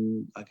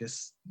can, I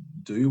guess,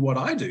 do what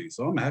I do.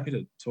 So I'm happy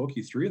to talk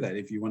you through that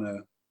if you want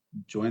to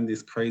join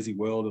this crazy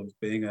world of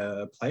being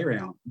a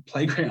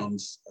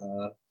playgrounds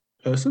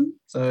person.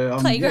 So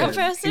playground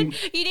person.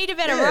 You need a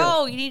better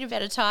role. You need a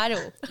better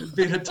title.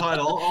 Better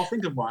title. I'll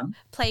think of one.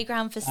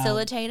 Playground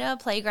facilitator,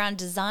 playground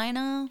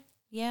designer.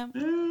 Yeah.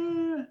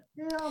 I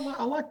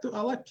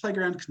like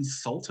playground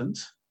consultant.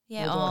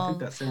 Yeah, I think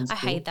that sounds cool.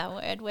 I hate that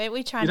word.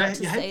 We try not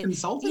to say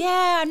consultant?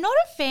 Yeah, I'm not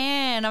a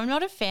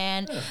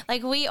fan. Yeah.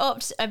 Like we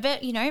opt a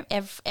bit,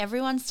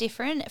 everyone's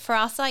different. For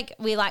us, like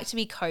we like to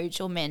be coach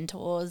or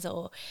mentors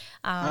or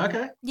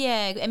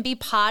and be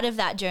part of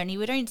that journey.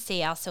 We don't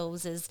see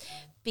ourselves as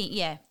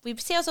we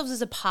see ourselves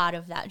as a part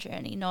of that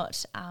journey,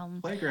 not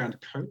playground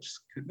coach.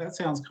 That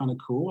sounds kind of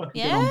cool. I can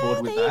get on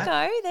board with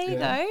that. There you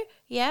go.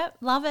 Yeah,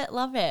 love it.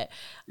 All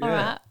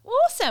right,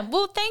 awesome.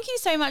 Well, thank you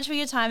so much for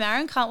your time,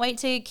 Aaron. Can't wait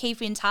to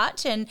keep in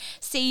touch and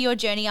see your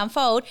journey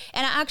unfold.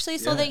 And I actually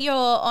saw that you're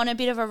on a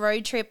bit of a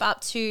road trip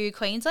up to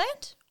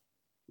Queensland.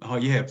 Oh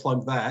yeah,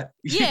 plug that.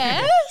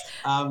 Yeah.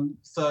 I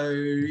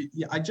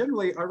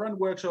run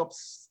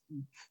workshops.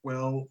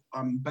 Well,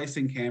 I'm based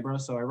in Canberra,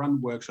 so I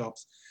run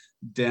workshops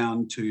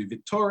down to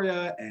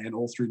Victoria and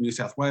all through New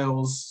South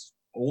Wales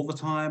all the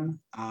time.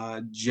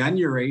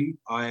 January,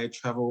 I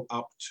travel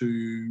up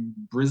to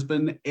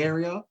Brisbane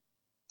area.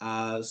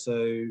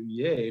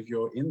 If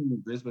you're in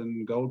the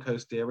Brisbane Gold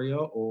Coast area,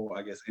 or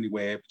I guess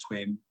anywhere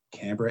between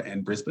Canberra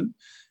and Brisbane,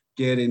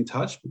 get in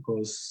touch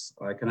because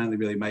I can only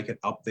really make it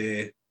up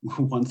there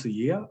once a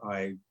year.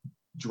 I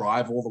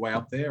drive all the way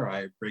up there.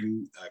 I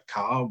bring a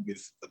car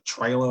with a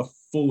trailer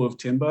full of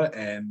timber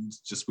and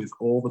just with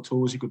all the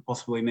tools you could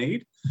possibly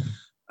need.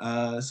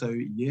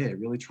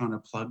 Really trying to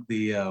plug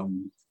the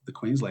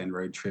Queensland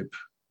road trip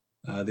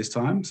this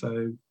time.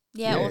 So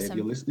awesome. If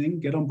you're listening,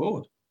 get on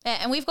board.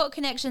 And we've got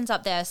connections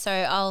up there, so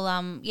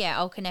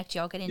I'll connect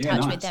you. I'll get in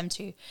touch with them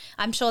too.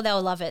 I'm sure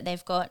they'll love it.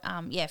 They've got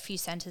a few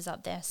centres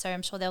up there, so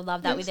I'm sure they'll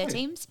love that with their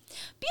teams.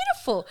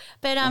 Beautiful.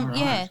 But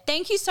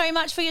thank you so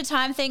much for your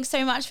time. Thanks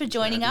so much for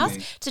joining us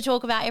to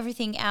talk about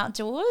everything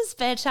outdoors.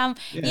 But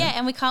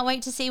and we can't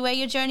wait to see where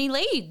your journey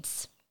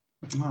leads.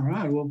 All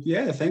right. Well,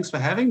 thanks for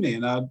having me,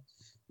 and I'd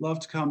love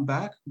to come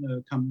back,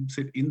 come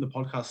sit in the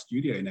podcast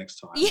studio next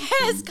time.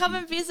 Yes, come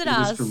and visit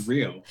us. For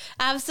real.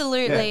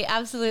 Absolutely.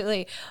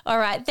 All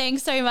right.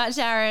 Thanks so much,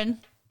 Aaron.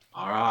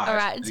 All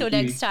right. Until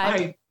next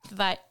time.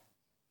 Bye.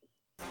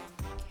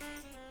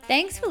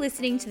 Thanks for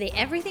listening to the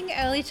Everything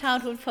Early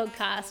Childhood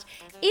podcast.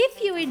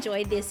 If you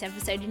enjoyed this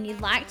episode and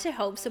you'd like to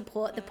help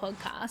support the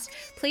podcast,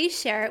 please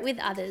share it with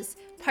others.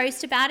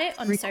 Post about it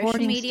on social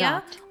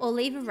media or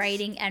leave a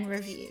rating and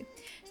review.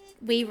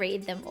 We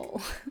read them all.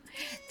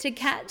 To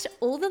catch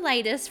all the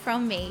latest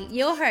from me,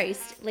 your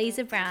host,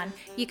 Lisa Brown,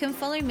 you can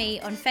follow me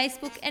on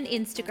Facebook and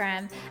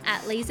Instagram at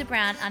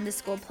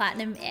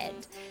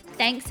LisaBrown_PlatinumEd.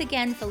 Thanks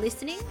again for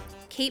listening.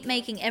 Keep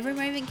making every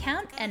moment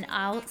count, and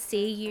I'll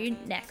see you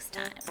next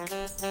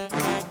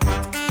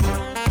time.